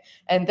seamless way.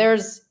 And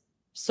there's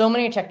so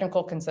many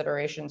technical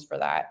considerations for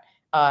that.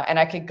 And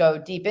I could go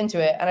deep into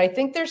it. And I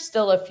think there's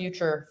still a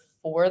future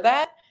for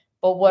that.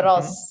 But what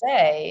I'll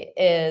say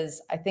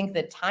is, I think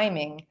the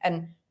timing,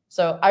 and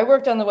so I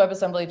worked on the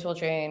WebAssembly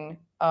toolchain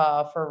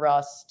for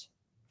Rust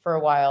for a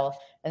while.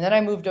 And then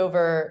I moved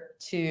over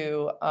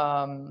to,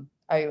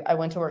 I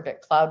went to work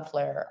at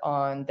Cloudflare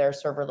on their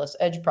serverless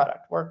edge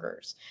product,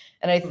 Workers.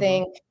 And I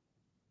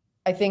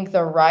think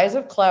the rise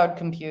of cloud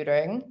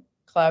computing,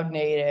 cloud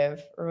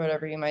native, or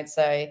whatever you might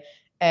say,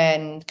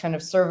 and kind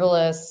of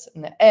serverless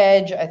and the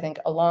edge, I think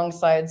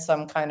alongside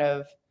some kind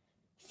of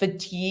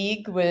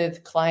fatigue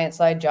with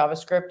client-side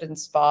JavaScript and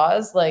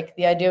SPAs, like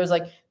the idea was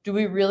like, do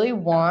we really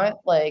want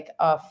like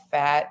a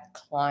fat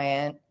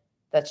client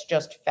that's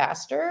just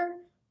faster?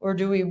 Or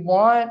do we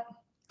want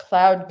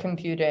cloud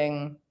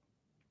computing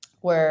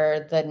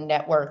where the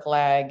network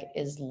lag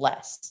is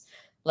less,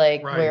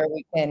 like where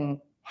we can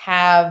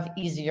have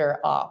easier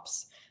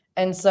ops?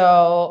 And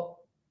so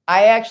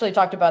I actually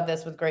talked about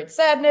this with great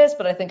sadness,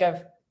 but I think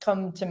I've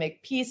come to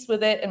make peace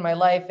with it in my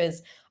life.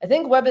 Is I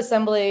think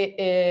WebAssembly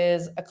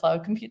is a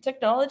cloud compute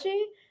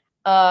technology.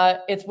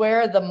 It's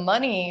where the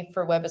money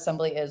for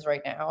WebAssembly is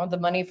right now. The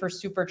money for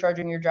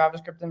supercharging your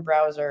JavaScript and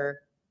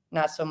browser,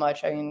 not so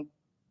much. I mean,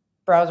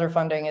 browser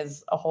funding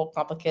is a whole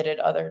complicated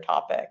other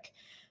topic.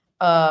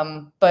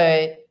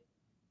 But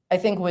I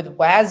think with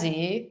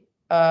WASI,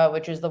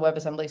 which is the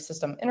WebAssembly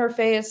system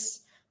interface,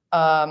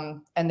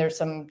 and there's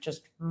some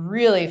just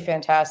really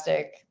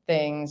fantastic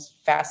things.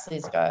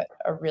 Fastly's got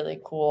a really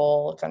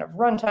cool kind of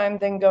runtime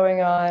thing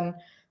going on.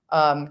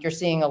 You're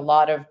seeing a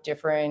lot of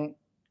different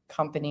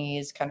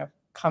companies kind of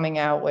coming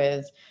out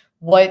with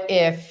what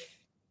if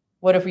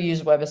we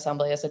use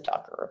WebAssembly as a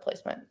Docker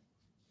replacement?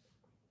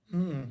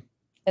 And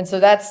so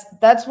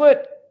that's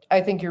what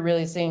I think you're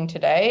really seeing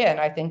today. And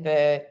I think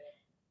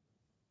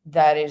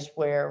that is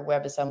where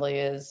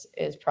WebAssembly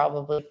is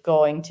probably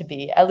going to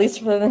be, at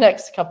least for the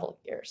next couple of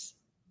years.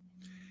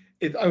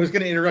 I was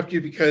going to interrupt you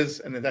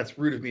because, and that's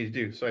rude of me to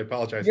do, so I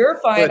apologize.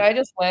 You're fine. But I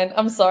just went.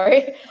 I'm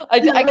sorry. I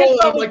get out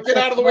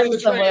of the way of the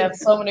train. I have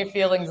so many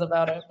feelings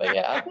about it, but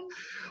yeah.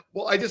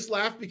 Well, I just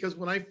laughed because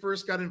when I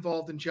first got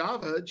involved in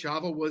Java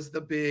was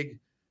the big,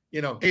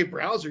 hey,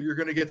 browser, you're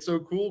going to get so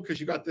cool because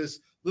you got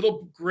this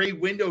little gray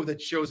window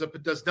that shows up.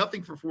 It does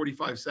nothing for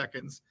 45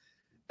 seconds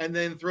and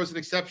then throws an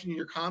exception in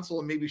your console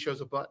and maybe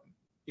shows a button,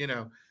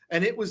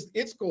 And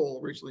its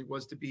goal originally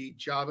was to be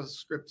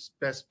JavaScript's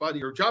best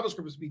buddy, or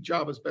JavaScript was to be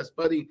Java's best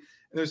buddy.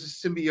 And there's a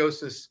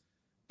symbiosis,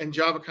 and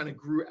Java kind of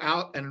grew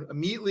out and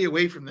immediately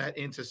away from that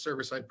into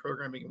server-side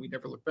programming, and we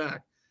never looked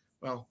back.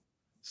 Well,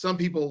 some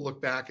people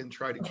look back and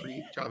try to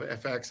create Java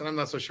FX, and I'm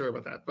not so sure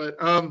about that. But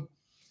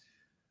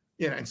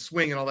and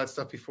Swing and all that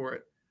stuff before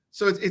it.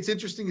 So it's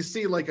interesting to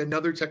see like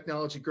another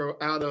technology grow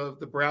out of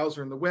the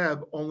browser and the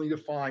web, only to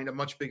find a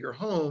much bigger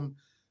home,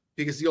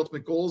 because the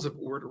ultimate goals of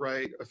Or to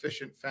write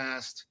efficient,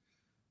 fast,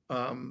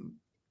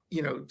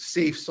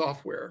 safe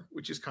software,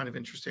 which is kind of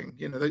interesting.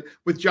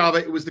 With Java,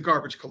 it was the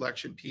garbage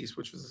collection piece,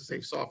 which was the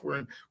safe software,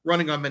 and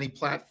running on many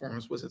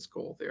platforms was its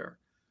goal there.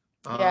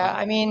 Yeah,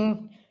 I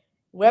mean,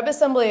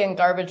 WebAssembly and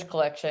garbage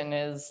collection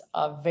is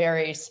a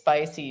very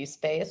spicy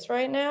space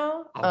right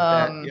now.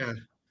 Yeah.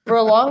 For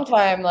a long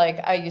time, like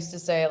I used to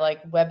say,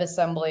 like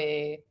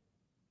WebAssembly,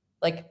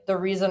 like the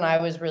reason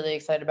I was really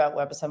excited about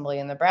WebAssembly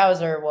in the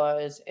browser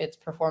was its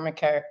performance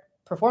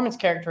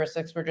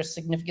characteristics were just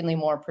significantly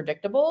more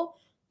predictable,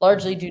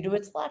 largely due to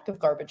its lack of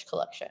garbage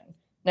collection.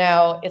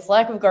 Now, its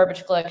lack of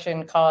garbage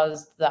collection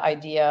caused the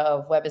idea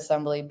of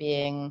WebAssembly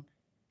being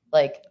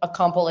like a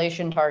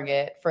compilation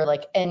target for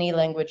like any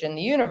language in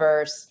the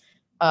universe,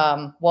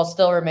 while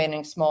still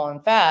remaining small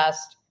and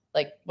fast,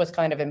 like was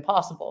kind of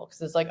impossible,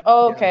 because it's like,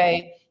 oh,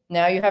 okay,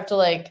 now you have to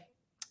like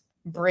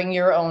bring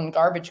your own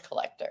garbage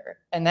collector.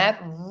 And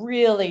that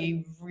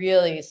really,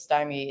 really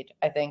stymied,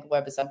 I think,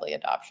 WebAssembly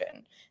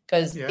adoption,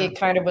 because it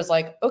kind of was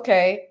like,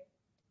 okay,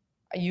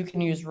 you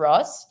can use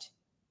Rust,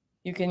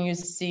 you can use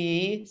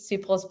C, C++.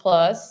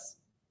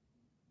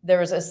 There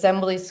was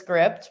assembly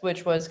script,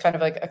 which was kind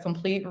of like a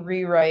complete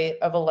rewrite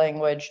of a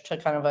language to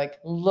kind of like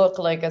look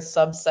like a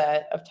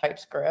subset of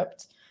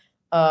TypeScript.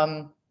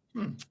 And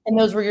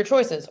those were your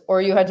choices,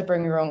 or you had to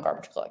bring your own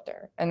garbage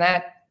collector. And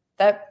that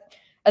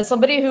as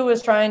somebody who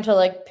was trying to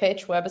like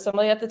pitch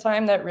WebAssembly at the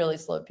time, that really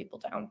slowed people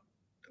down.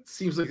 It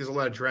seems like there's a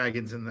lot of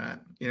dragons in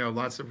that,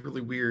 lots of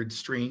really weird,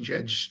 strange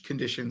edge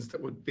conditions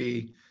that would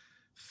be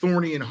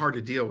thorny and hard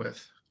to deal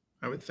with,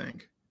 I would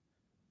think.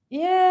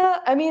 Yeah,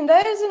 I mean,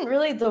 that isn't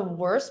really the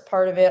worst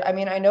part of it. I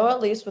mean, I know at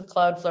least with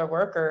Cloudflare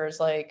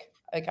Workers, like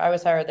I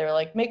was hired, they were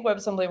like, make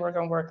WebAssembly work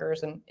on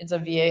Workers, and it's a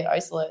V8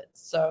 isolate.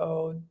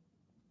 So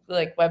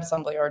like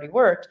WebAssembly already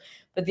worked.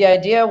 But the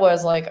idea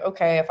was like,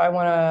 okay, if I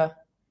want to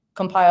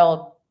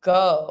compile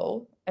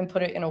Go and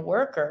put it in a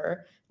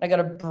worker, I got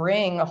to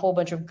bring a whole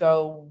bunch of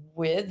Go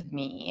with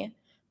me.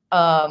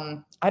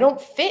 I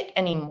don't fit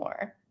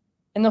anymore.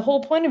 And the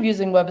whole point of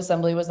using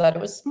WebAssembly was that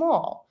it was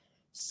small.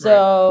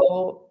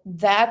 So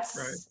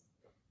that's,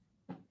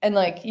 and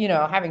like,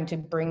 having to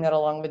bring that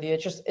along with you,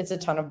 it's a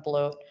ton of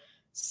bloat.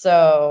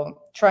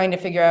 So trying to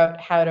figure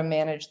out how to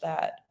manage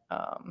that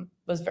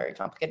was very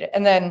complicated.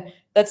 And then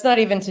that's not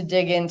even to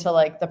dig into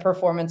like the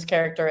performance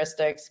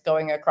characteristics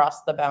going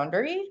across the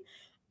boundary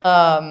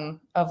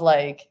of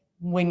like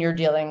when you're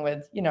dealing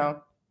with,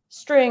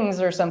 strings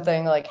or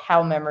something, like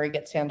how memory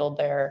gets handled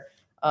there,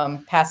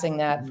 passing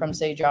that from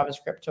say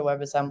JavaScript to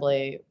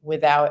WebAssembly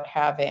without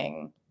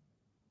having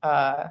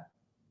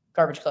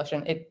garbage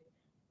collection.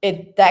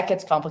 It that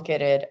gets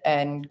complicated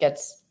and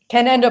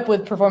can end up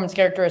with performance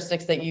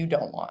characteristics that you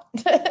don't want.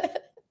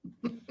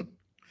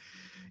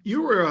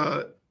 You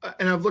were,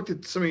 and I've looked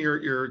at some of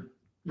your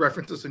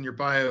references in your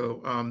bio,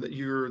 that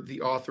you're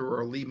the author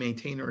or lead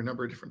maintainer of a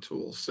number of different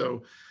tools.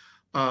 So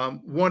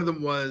one of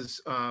them was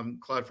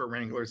Cloudflare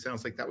Wrangler. It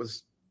sounds like that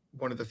was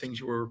one of the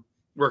things you were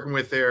working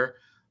with there.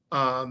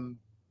 How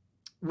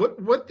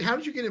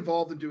did you get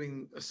involved in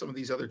doing some of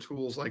these other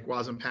tools like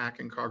Wasenpack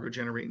and Cargo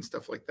Generate and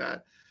stuff like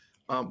that?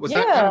 Was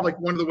that kind of like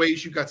one of the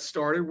ways you got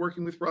started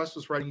working with Rust,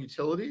 was writing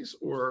utilities,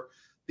 or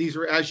these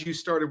were as you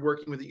started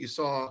working with it, you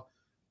saw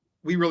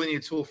we really need a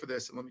tool for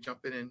this, and let me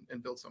jump in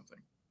and build something?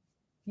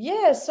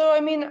 Yeah, so I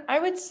mean, I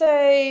would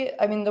say,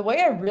 the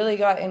way I really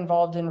got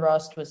involved in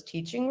Rust was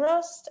teaching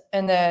Rust.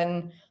 And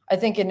then I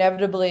think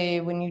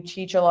inevitably when you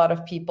teach a lot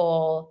of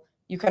people,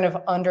 you kind of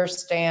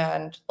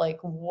understand like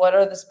what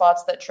are the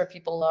spots that trip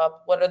people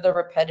up? What are the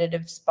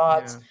repetitive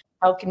spots? Yeah.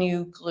 How can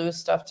you glue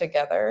stuff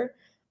together?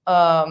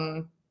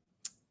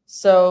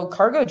 So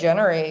Cargo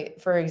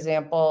Generate, for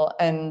example,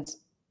 and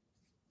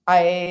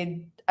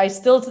I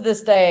still to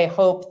this day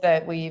hope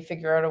that we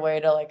figure out a way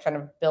to like kind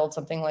of build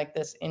something like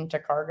this into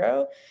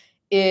Cargo.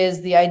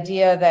 is the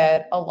idea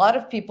that a lot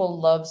of people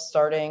love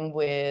starting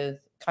with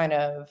kind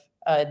of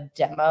a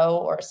demo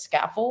or a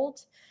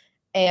scaffold.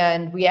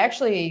 And we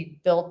actually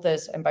built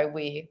this, and by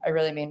we, I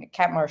really mean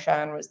Kat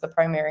Marchand was the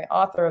primary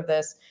author of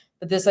this,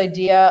 but this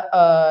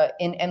idea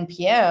in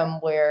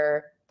NPM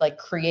where like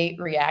Create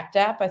React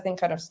App, I think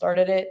kind of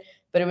started it,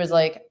 but it was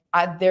like,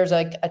 there's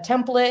like a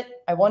template,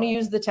 I want to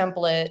use the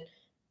template.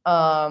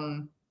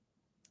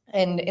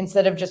 And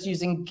instead of just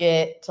using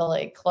Git to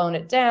like clone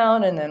it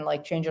down and then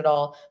like change it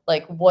all,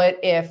 like what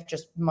if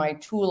just my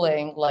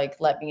tooling like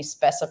let me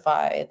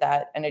specify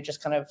that, and it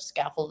just kind of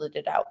scaffolded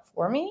it out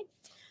for me.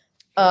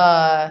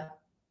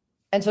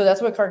 And so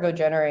that's what Cargo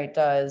Generate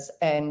does.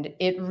 And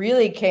it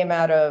really came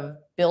out of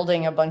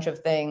building a bunch of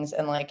things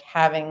and like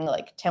having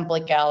like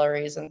template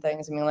galleries and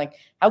things. I mean, like,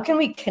 how can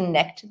we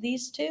connect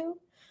these two?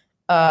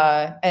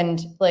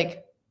 And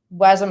like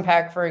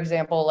Wasampack, for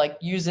example, like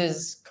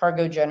uses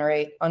Cargo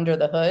Generate under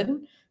the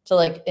hood to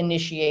like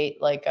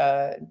initiate like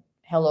a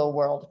Hello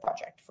World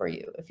project for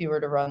you if you were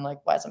to run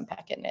like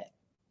Wasampack init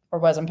or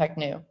Wasampack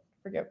new.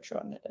 I forget which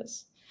one it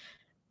is.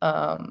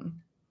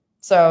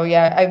 So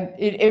yeah,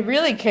 it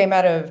really came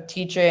out of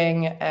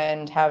teaching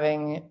and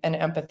having an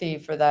empathy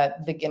for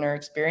that beginner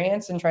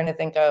experience and trying to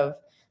think of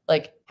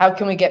like, how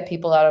can we get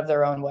people out of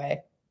their own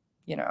way?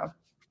 You know,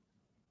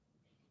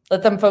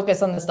 let them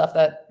focus on the stuff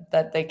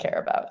that they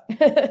care about.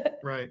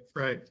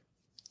 Right.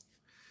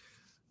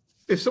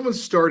 If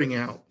someone's starting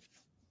out,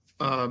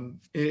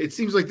 it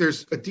seems like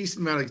there's a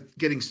decent amount of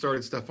getting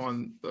started stuff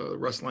on the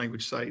Rust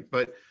language site,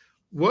 but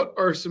what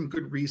are some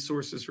good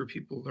resources for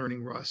people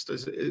learning Rust?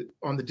 Is it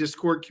on the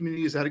Discord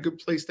community? Is that a good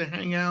place to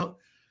hang out?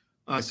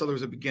 I saw there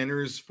was a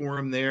beginners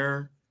forum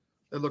there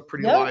that looked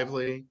pretty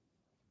lively.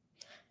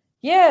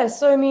 Yeah.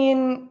 So, I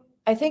mean,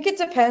 I think it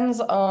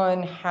depends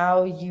on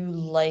how you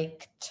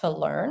like to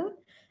learn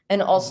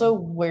and also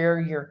where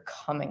you're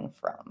coming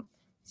from.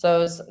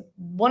 So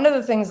one of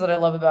the things that I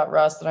love about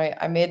Rust, and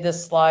I made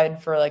this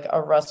slide for like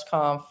a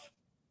RustConf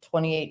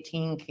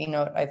 2018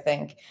 keynote, I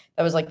think,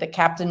 that was like the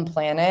Captain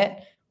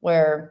Planet,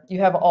 where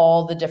you have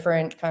all the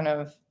different kind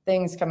of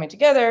things coming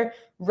together.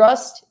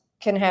 Rust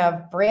can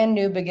have brand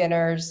new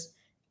beginners,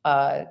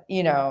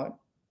 you know,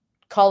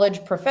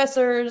 college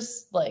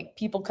professors, like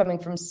people coming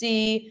from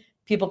C,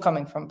 people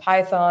coming from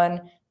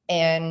Python.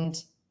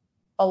 And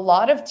a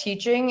lot of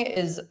teaching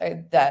is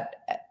that,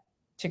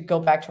 to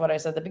go back to what I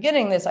said at the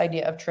beginning, this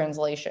idea of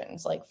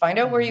translations, like find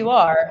out where you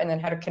are and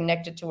then how to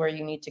connect it to where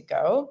you need to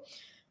go.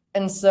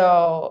 And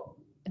so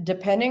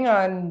depending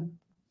on,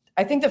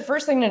 I think the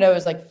first thing to know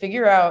is like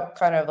figure out,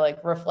 kind of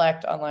like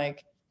reflect on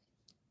like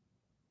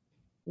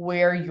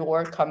where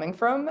you're coming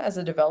from as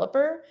a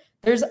developer.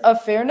 There's a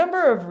fair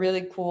number of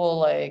really cool,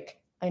 like,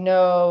 I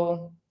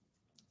know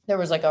there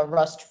was like a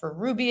Rust for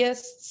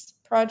Rubyists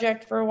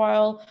project for a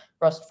while,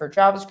 Rust for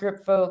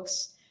JavaScript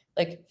folks.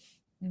 Like,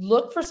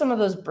 look for some of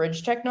those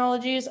bridge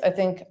technologies. I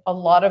think a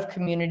lot of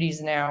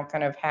communities now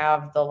kind of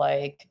have the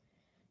like,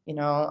 you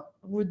know,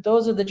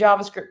 those are the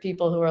JavaScript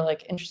people who are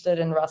like interested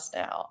in Rust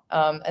now.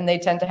 And they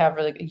tend to have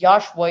really,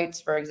 Josh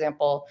Weitz, for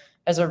example,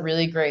 has a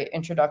really great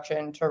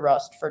introduction to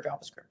Rust for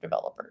JavaScript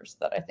developers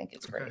that I think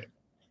is great.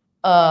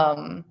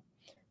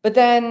 But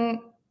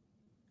then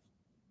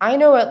I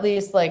know at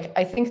least, like,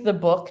 I think the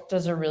book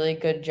does a really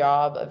good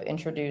job of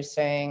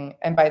introducing,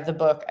 and by the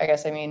book, I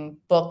guess I mean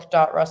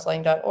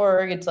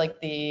book.rustlang.org. It's like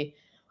the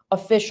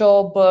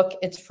official book.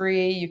 It's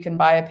free. You can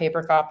buy a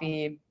paper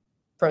copy.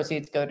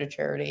 Proceeds go to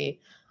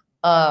charity.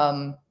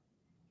 But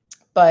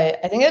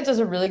I think it does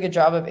a really good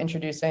job of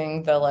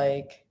introducing the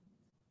like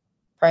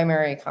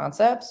primary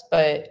concepts.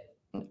 But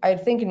I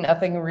think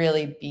nothing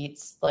really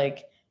beats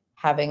like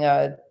having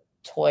a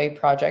toy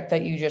project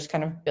that you just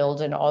kind of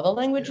build in all the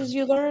languages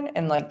you learn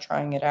and like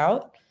trying it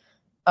out.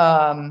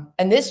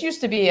 And this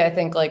used to be, I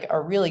think, like a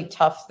really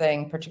tough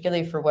thing,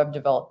 particularly for web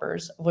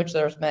developers, of which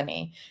there's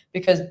many,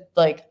 because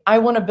like I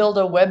want to build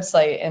a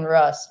website in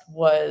Rust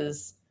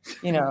was,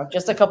 you know,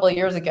 just a couple of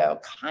years ago,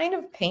 kind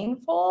of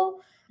painful.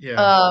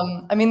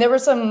 I mean, there were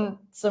some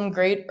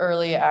great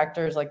early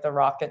actors, like the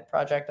Rocket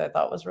project, I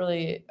thought was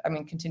really, I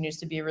mean, continues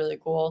to be really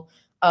cool.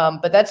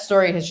 But that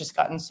story has just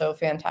gotten so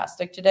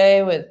fantastic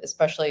today, with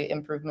especially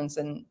improvements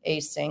in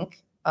async,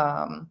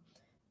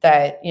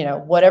 that, you know,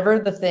 whatever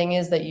the thing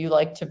is that you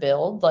like to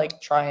build,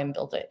 like try and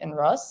build it in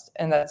Rust.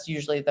 And that's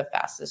usually the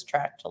fastest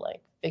track to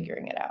like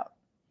figuring it out.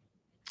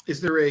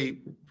 Is there a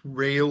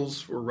Rails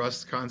for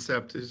Rust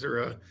concept? Is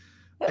there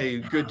a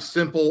good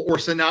simple, or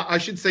I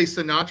should say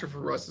Sinatra for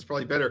Rust is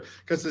probably better,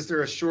 because is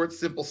there a short,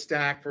 simple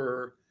stack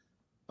for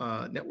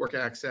network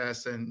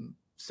access and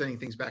sending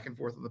things back and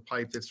forth on the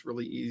pipe that's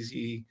really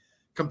easy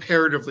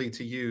comparatively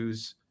to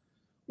use?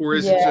 Or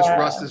is it just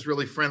Rust is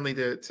really friendly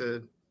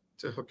to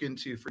hook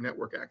into for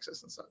network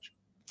access and such?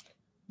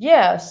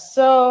 Yeah,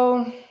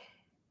 so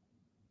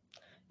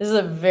this is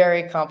a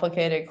very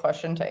complicated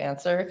question to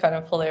answer, kind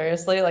of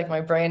hilariously. Like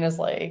my brain is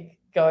like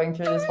going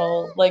through this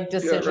whole like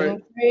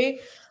decision tree.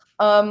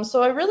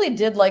 So I really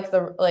did like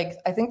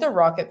I think the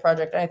Rocket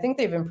project, and I think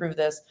they've improved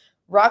this.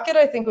 Rocket,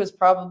 I think, was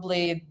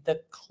probably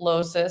the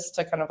closest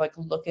to kind of like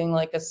looking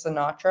like a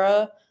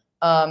Sinatra,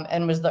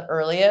 and was the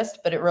earliest,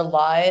 but it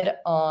relied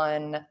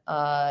on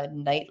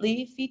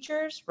nightly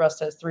features. Rust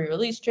has 3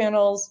 release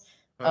channels.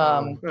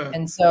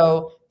 And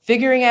so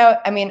figuring out,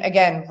 I mean,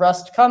 again,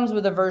 Rust comes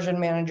with a version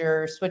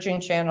manager. Switching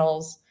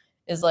channels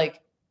is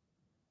like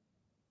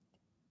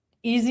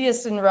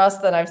easiest in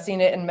Rust than I've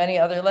seen it in many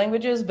other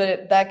languages,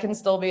 but that can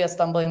still be a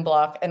stumbling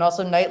block. And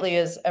also nightly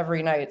is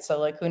every night. So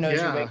like, who knows,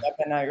 you wake up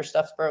and now your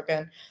stuff's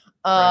broken.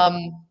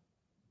 Right.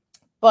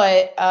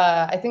 But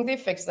I think they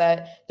fixed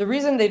that. The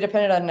reason they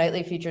depended on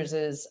nightly features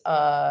is,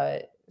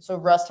 so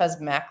Rust has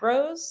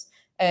macros,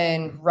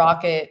 and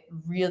Rocket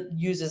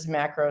uses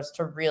macros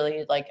to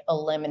really like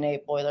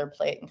eliminate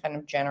boilerplate and kind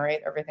of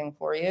generate everything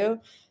for you.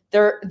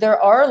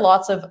 There are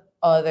lots of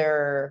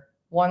other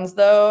ones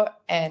though,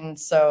 and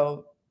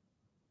so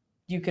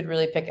you could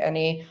really pick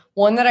any.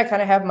 One that I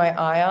kind of have my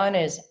eye on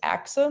is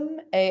Axum,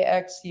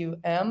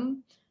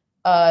 AXUM.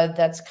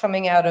 That's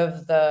coming out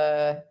of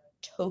the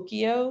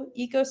Tokio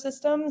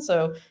ecosystem.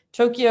 So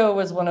Tokio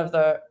was one of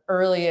the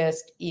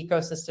earliest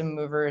ecosystem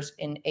movers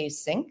in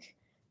async.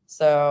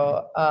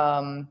 So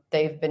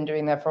they've been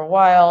doing that for a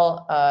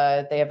while.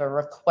 They have a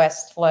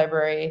request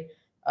library,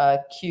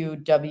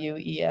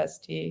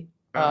 QWEST.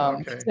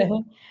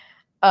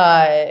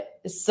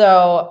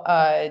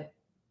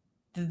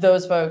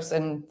 Those folks,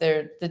 and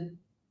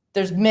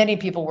there's many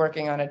people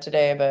working on it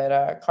today,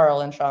 but Carl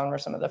and Sean were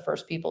some of the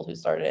first people who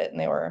started it, and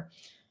they were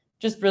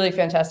just really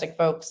fantastic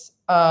folks.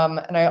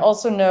 And I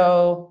also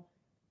know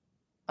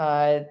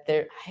I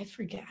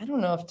forget, I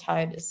don't know if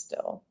Tide is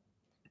still,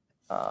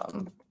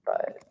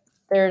 but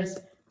there's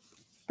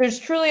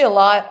truly a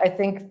lot. I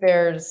think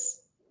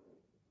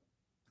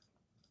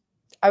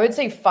I would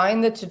say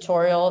find the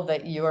tutorial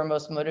that you are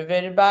most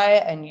motivated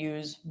by and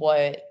use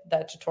what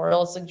that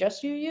tutorial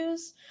suggests you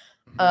use.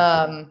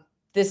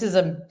 This is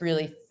a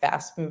really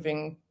fast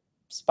moving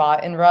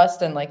spot in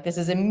Rust, and like this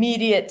is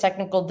immediate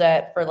technical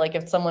debt for like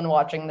if someone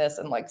watching this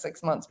in like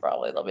 6 months,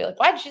 probably they'll be like,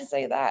 why did you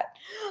say that?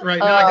 Right,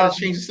 now I gotta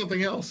change to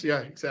something else. Yeah,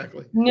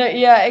 exactly.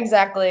 Yeah,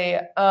 exactly.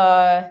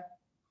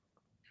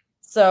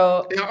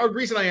 So the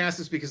reason I ask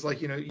is because,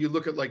 like, you know, you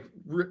look at like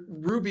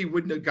Ruby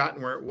wouldn't have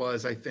gotten where it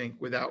was, I think,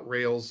 without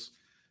Rails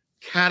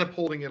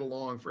catapulting it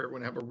along for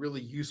everyone to have a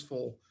really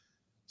useful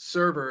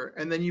server.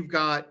 And then you've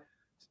got,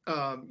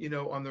 you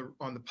know, on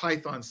the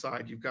Python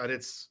side, you've got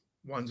its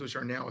ones which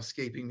are now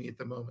escaping me at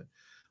the moment.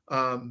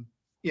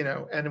 You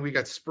know, and then we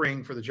got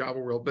Spring for the Java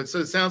world. But so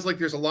it sounds like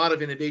there's a lot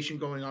of innovation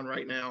going on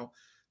right now.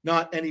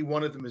 Not any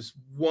one of them is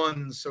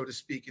one, so to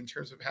speak, in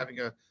terms of having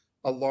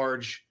a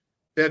large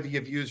bevy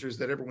of users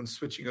that everyone's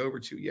switching over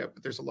to yet,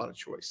 but there's a lot of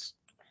choice.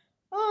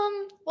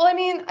 Well, I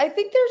mean, I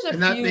think there's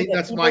a few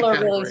that people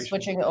are really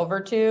switching over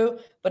to,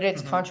 but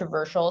it's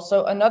controversial.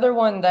 So another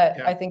one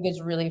that I think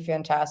is really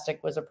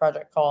fantastic was a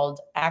project called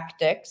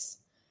Actix,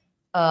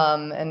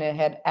 and it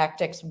had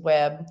Actix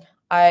Web.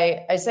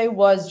 I say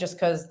was just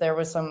because there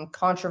was some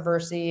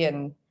controversy,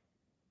 and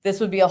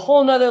this would be a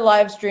whole nother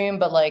live stream,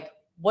 but like,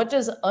 what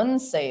does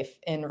unsafe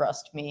in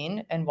Rust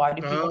mean, and why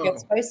do people get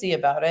spicy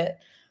about it?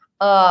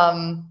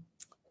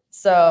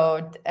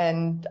 So,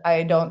 and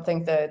I don't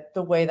think that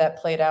the way that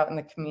played out in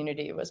the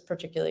community was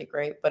particularly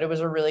great, but it was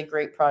a really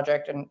great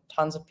project and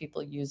tons of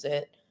people use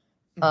it.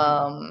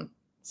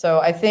 So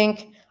I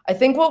think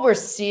what we're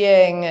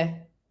seeing,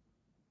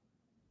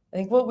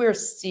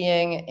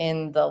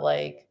 in the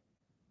like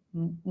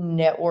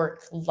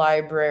network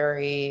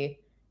library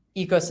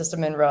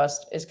ecosystem in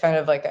Rust is kind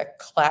of like a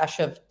clash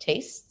of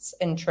tastes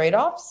and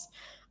trade-offs.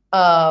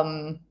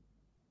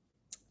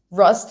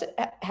 Rust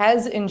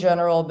has in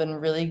general been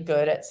really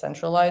good at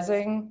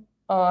centralizing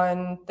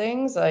on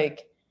things,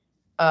 like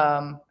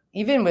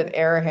even with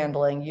error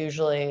handling,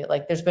 usually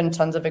like there's been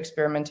tons of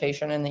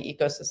experimentation in the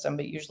ecosystem,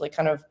 but usually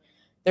kind of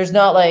there's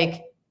not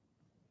like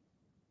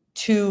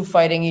two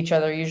fighting each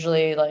other.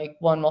 Usually like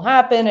one will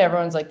happen,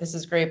 everyone's like, this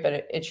is great, but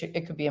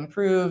it could be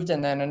improved.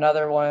 And then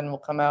another one will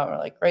come out and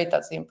we're like, great,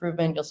 that's the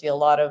improvement. You'll see a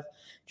lot of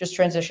just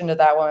transition to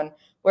that one.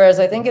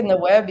 Whereas I think in the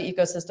web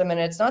ecosystem, and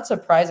it's not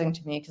surprising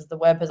to me because the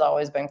web has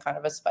always been kind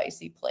of a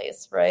spicy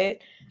place, right?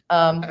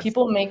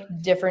 People make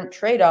different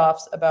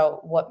trade-offs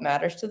about what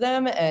matters to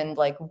them. And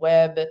like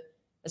web,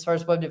 as far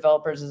as web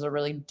developers, is a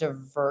really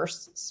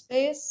diverse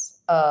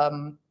space.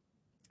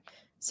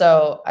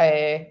 So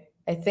I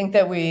think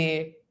that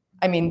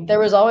there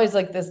was always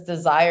like this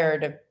desire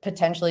to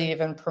potentially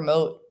even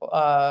promote,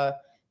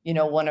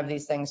 one of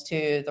these things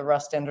to the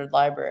Rust standard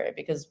library,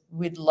 because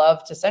we'd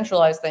love to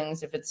centralize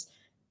things if it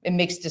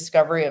makes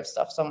discovery of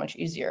stuff so much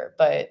easier.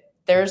 But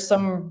there's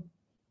some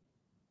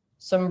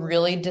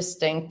really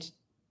distinct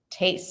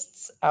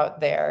tastes out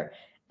there.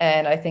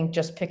 And I think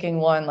just picking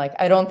one, like,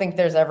 I don't think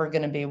there's ever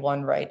going to be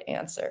one right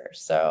answer.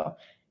 So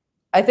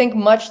I think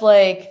much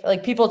like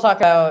people talk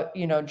about,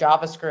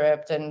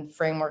 JavaScript and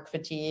framework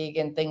fatigue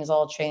and things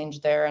all change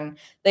there. And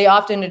they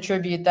often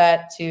attribute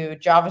that to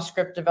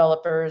JavaScript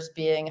developers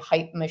being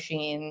hype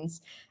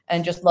machines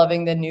and just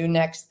loving the new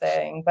next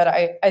thing. But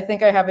I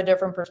think I have a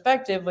different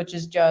perspective, which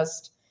is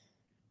just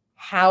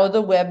how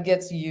the web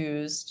gets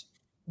used,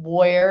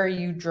 where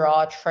you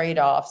draw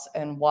trade-offs,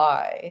 and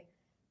why,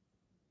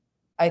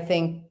 I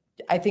think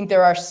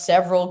there are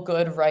several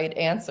good right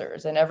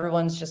answers, and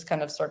everyone's just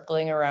kind of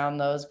circling around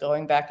those,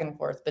 going back and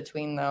forth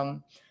between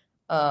them,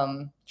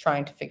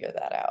 trying to figure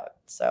that out.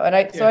 So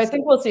I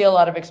think we'll see a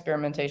lot of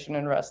experimentation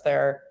in Rust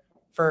there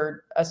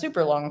for a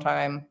super long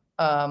time.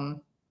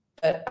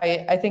 But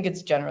I think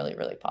it's generally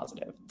really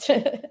positive.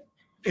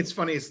 It's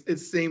funny.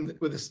 It's same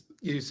with this.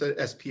 You said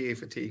SPA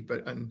fatigue,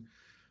 but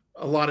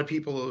a lot of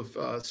people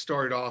have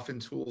started off in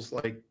tools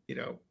like,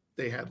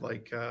 they had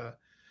like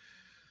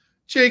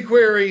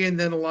jQuery, and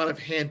then a lot of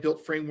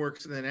hand-built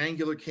frameworks, and then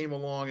Angular came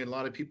along, and a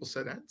lot of people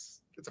said,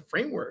 it's a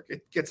framework.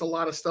 It gets a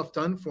lot of stuff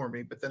done for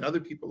me. But then other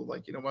people were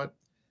like, you know what?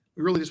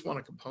 We really just want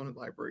a component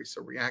library.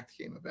 So React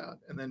came about.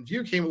 And then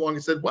Vue came along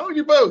and said, why don't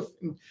you both?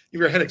 And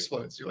your head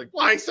explodes. You're like,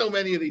 why so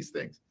many of these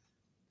things?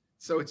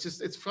 So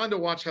it's fun to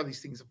watch how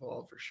these things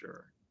evolve for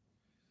sure.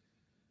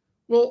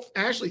 Well,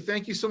 Ashley,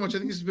 thank you so much. I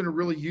think this has been a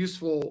really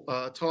useful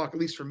talk, at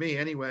least for me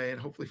anyway, and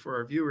hopefully for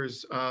our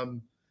viewers,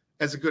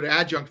 as a good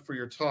adjunct for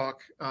your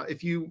talk.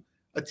 If you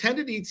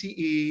attended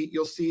ETE,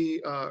 you'll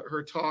see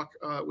her talk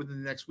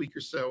within the next week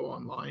or so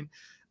online,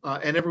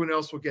 and everyone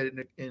else will get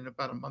it in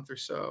about a month or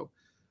so.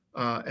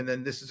 And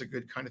then this is a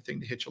good kind of thing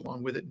to hitch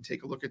along with it and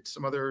take a look at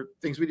some other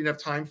things we didn't have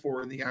time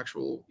for in the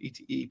actual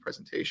ETE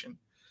presentation.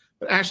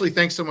 But Ashley,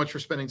 thanks so much for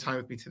spending time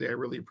with me today. I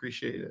really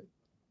appreciate it.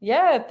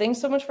 Yeah,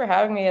 thanks so much for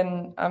having me.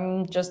 And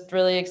I'm just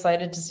really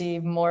excited to see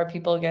more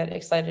people get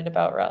excited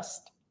about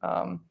Rust.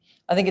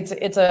 I think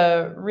it's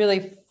a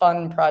really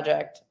fun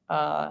project.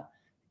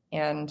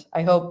 And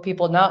I hope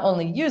people not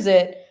only use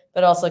it,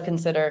 but also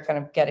consider kind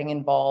of getting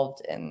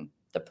involved in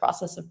the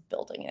process of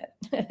building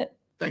it.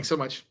 Thanks so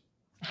much.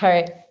 All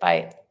right,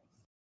 bye.